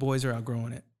the boys are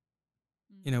outgrowing it.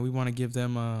 You know, we want to give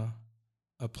them a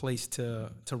place to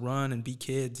run and be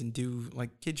kids and do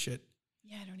like kid shit.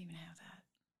 Yeah, I don't even have that.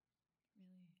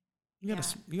 Really.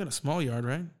 You got a small yard,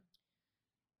 right?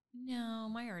 No,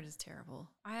 my yard is terrible.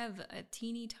 I have a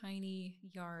teeny tiny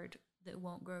yard that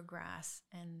won't grow grass,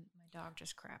 and my dog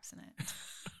just craps in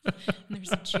it. And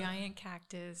there's a giant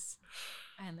cactus,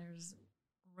 and there's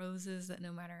roses that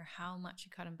no matter how much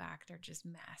you cut them back, they're just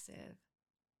massive.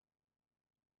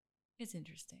 It's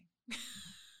interesting.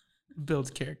 Builds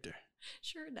character.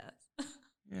 Sure does.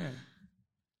 Yeah.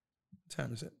 What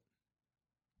time is it?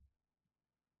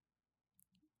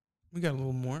 We got a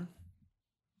little more.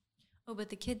 Oh, but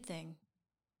the kid thing.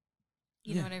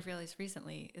 You know what I've realized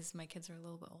recently is my kids are a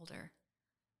little bit older.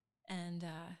 And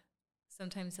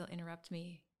sometimes they'll interrupt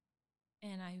me.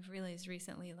 And I've realized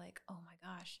recently, like, oh my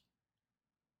gosh,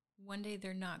 one day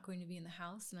they're not going to be in the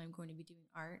house and I'm going to be doing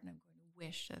art and I'm going to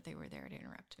wish that they were there to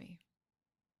interrupt me.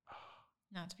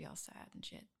 Not to be all sad and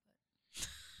shit. But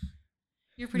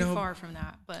you're pretty far from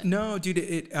that. But no, dude,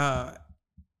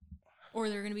 or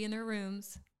they're going to be in their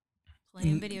rooms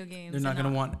playing video games. They're not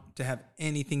going to want to have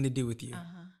anything to do with you.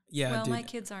 Uh-huh. Yeah, well, dude. my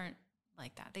kids aren't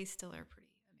like that. They still are pretty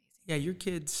amazing. Yeah,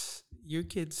 your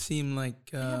kids seem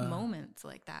like They have moments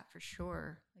like that for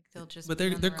sure. Like they'll just. But be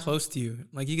they're on their own. close to you.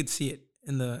 Like you could see it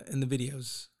in the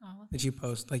videos Oh, that you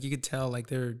post. Like you could tell like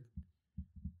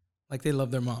they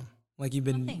love their mom. Like you've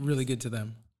been thanks. really good to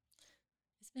them.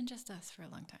 It's been just us for a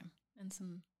long time, and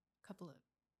some couple of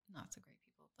not so great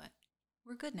people, but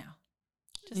we're good now.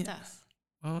 Just us.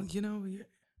 Well,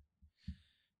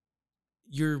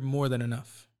 you're more than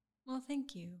enough. Well,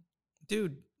 thank you.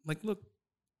 Dude, like look,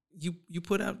 you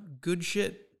put out good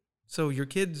shit. So your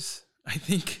kids, I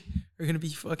think, are going to be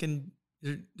fucking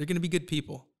they're going to be good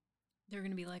people. They're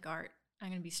going to be like Art. I'm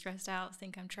going to be stressed out,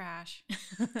 think I'm trash.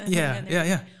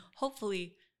 Yeah.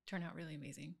 Hopefully turn out really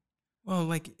amazing. Well,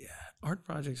 like art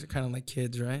projects are kind of like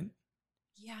kids, right?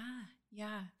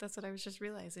 Yeah. That's what I was just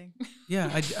realizing. Yeah,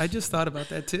 I just thought about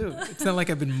that too. It's not like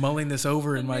I've been mulling this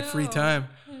over in my free time.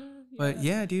 But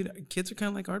yeah, dude, kids are kind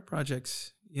of like art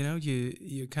projects. You know,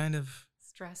 you kind of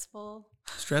stressful.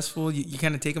 You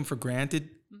kind of take them for granted.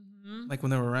 Mm-hmm. Like when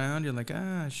they're around, you're like,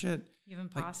 shit. You have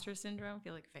imposter syndrome,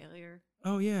 feel like failure.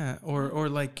 Oh yeah, or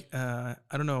like I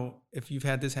don't know if you've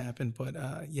had this happen, but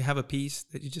you have a piece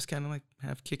that you just kind of like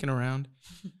have kicking around,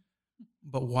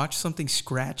 but watch something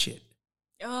scratch it.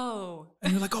 Oh,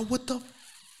 and you're like, oh, what the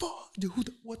fuck, dude?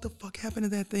 What the fuck happened to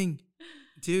that thing,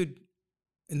 dude?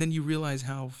 And then you realize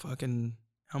how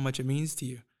much it means to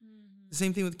you. Mm-hmm. The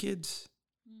same thing with kids.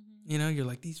 Mm-hmm. You know, you're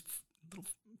like these little.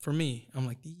 For me, I'm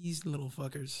like these little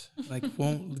fuckers like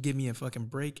won't give me a fucking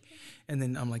break, and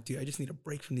then I'm like, dude, I just need a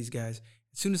break from these guys.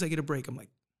 As soon as I get a break, I'm like,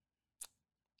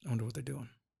 I wonder what they're doing.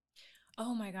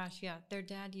 Oh my gosh, yeah. Their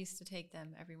dad used to take them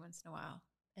every once in a while,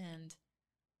 and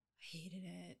hated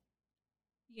it.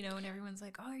 You know, and everyone's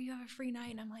like, oh, you have a free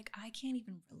night. And I'm like, I can't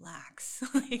even relax.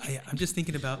 Like, I'm just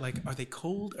thinking about, like, are they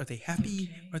cold? Are they happy?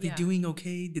 Okay, Are they yeah. doing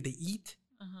okay? Did they eat?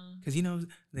 uh-huh. Because, you know,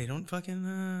 they don't fucking,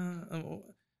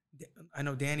 I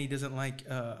know Danny doesn't like,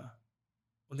 well,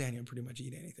 Danny will pretty much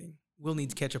eat anything. Will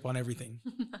needs ketchup on everything.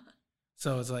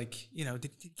 So it's like, you know,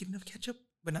 did you get enough ketchup,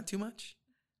 but not too much?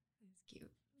 It's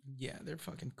cute. Yeah, they're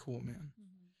fucking cool, man.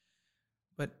 Mm-hmm.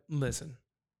 But listen,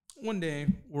 one day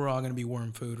we're all going to be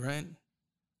worm food, right?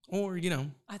 Or, you know,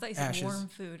 I thought you said ashes. warm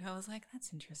food. I was like,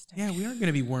 that's interesting. Yeah, we are going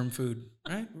to be worm food,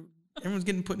 right? Everyone's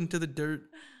getting put into the dirt.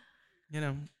 You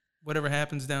know, whatever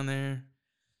happens down there.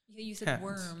 You said happens.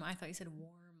 worm. I thought you said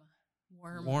warm.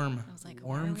 Warm. I was like,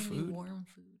 Warm why are we gonna be food? warm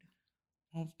food?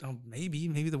 Oh, maybe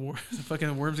the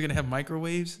fucking worms are going to have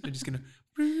microwaves. They're just going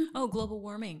to. Oh, global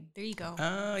warming. There you go.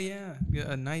 Oh, yeah.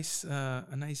 A nice,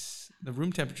 the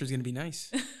room temperature is going to be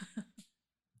nice.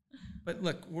 But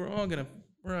look, we're all going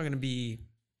to be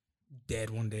dead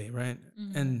one day, right?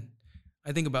 Mhm. And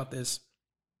I think about this,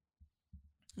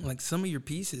 like, some of your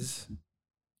pieces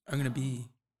are going to be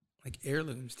like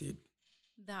heirlooms, dude.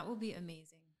 That will be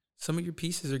amazing. Some of your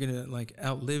pieces are going to, like,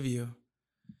 outlive you.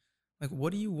 Like,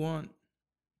 what do you want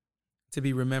to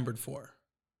be remembered for?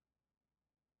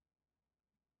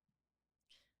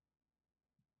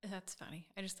 That's funny.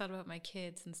 I just thought about my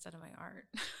kids instead of my art.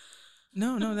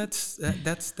 No, that's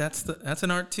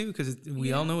an art too, because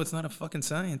we all Yeah. know it's not a fucking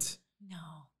science.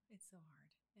 No, it's so hard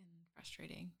and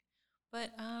frustrating.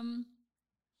 But I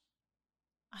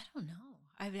don't know.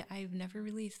 I've never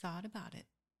really thought about it.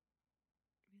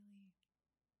 Really.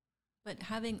 But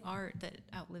having art that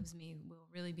outlives me will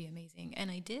really be amazing.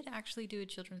 And I did actually do a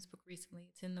children's book recently.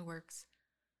 It's in the works.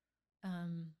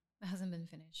 It hasn't been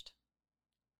finished.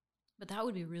 But that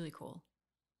would be really cool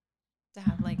to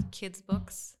have like kids'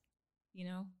 books, you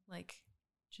know, like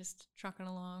just trucking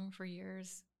along for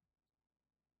years.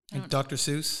 Like Dr.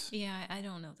 Seuss. Yeah, I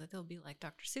don't know that they'll be like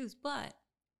Dr. Seuss, but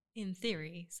in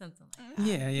theory, something like that.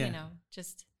 Yeah. You know,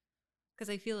 just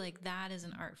because I feel like that is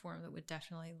an art form that would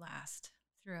definitely last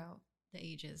throughout the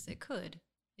ages. It could,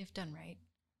 if done right.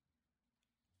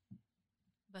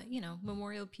 But, you know,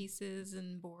 memorial pieces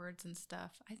and boards and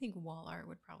stuff, I think wall art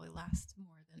would probably last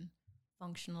more than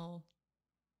functional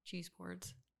cheese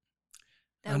boards.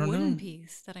 I That don't wooden know.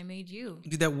 piece that I made you,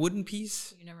 Dude, that wooden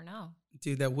piece, you never know.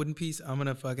 I'm going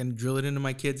to fucking drill it into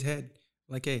my kid's head.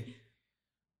 Like, hey,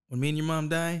 when me and your mom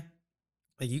die,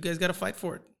 like, you guys got to fight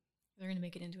for it. They're going to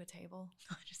make it into a table.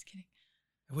 No, just kidding.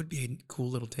 It would be a cool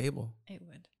little table. It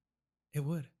would. It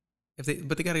would.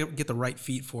 But they got to get the right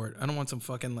feet for it. I don't want some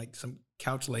fucking, like, some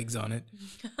couch legs on it.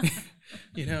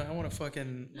 You know, I want to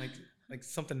fucking, like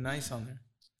something nice on there.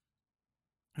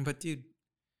 But, dude,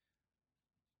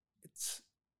 it's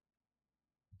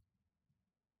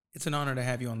an honor to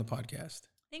have you on the podcast.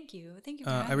 Thank you. Thank you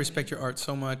for having I respect me. your art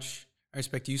so much. I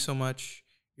respect you so much.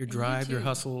 Your And you drive, your too.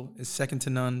 hustle is second to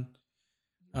none.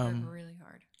 You work really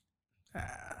hard.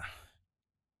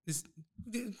 Take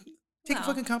a Well,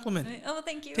 fucking compliment. Oh,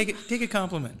 thank you. Take a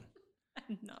compliment.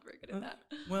 I'm not very good at that.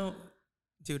 Well,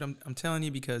 dude, I'm telling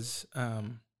you because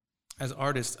as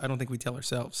artists, I don't think we tell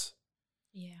ourselves.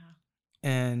 Yeah.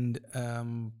 And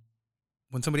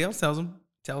when somebody else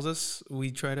tells us,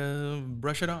 we try to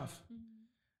brush it off. Mhm.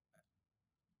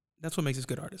 That's what makes us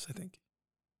good artists, I think.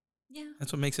 Yeah.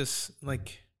 That's what makes us,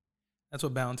 like, that's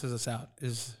what balances us out,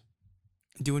 is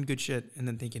doing good shit and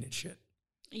then thinking it's shit,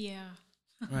 Yeah.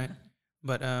 right?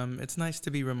 But it's nice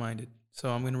to be reminded. So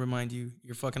I'm going to remind you,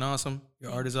 you're fucking awesome.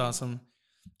 Your art is awesome.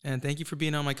 And thank you for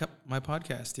being on my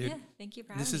podcast, dude. Yeah. Thank you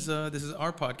for having This is me. this is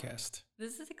our podcast.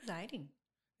 This is exciting.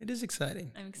 It is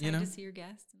exciting. I'm excited you know? to see your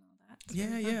guests and all that. It's Yeah,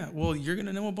 really fun. yeah. Well, you're going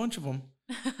to know a bunch of them,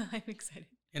 I'm excited.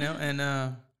 you know,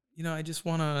 and you know, I just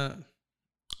want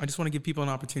to give people an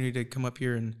opportunity to come up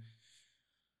here and,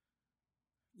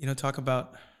 you know, talk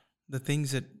about the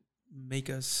things that make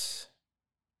us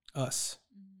us.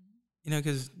 Mhm. You know,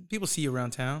 because people see you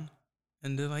around town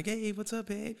and they're like, hey, what's up,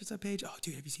 Paige? What's up, Paige? Oh,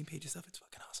 dude, have you seen Paige's stuff? It's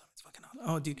fucking awesome. It's fucking awesome.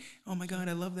 Oh, dude. Oh, my God,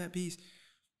 I love that piece.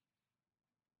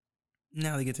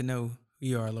 Now they get to know who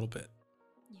you are a little bit.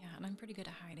 Yeah, and I'm pretty good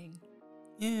at hiding.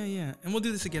 Yeah, yeah. And we'll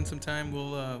do this again sometime.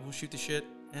 We'll shoot the shit.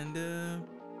 And,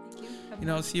 Thank you. you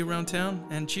know, I'll see you around town.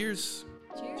 And cheers.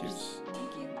 Cheers. Cheers.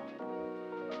 Thank you.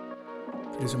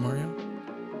 Producer Mario.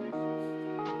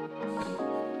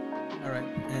 All right.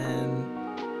 And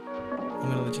I'm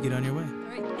going to let you get on your way. All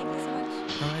right. Thank you so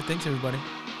much. All right, thanks everybody.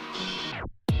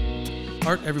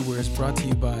 Art Everywhere is brought to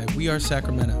you by We Are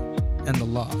Sacramento and The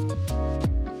Loft.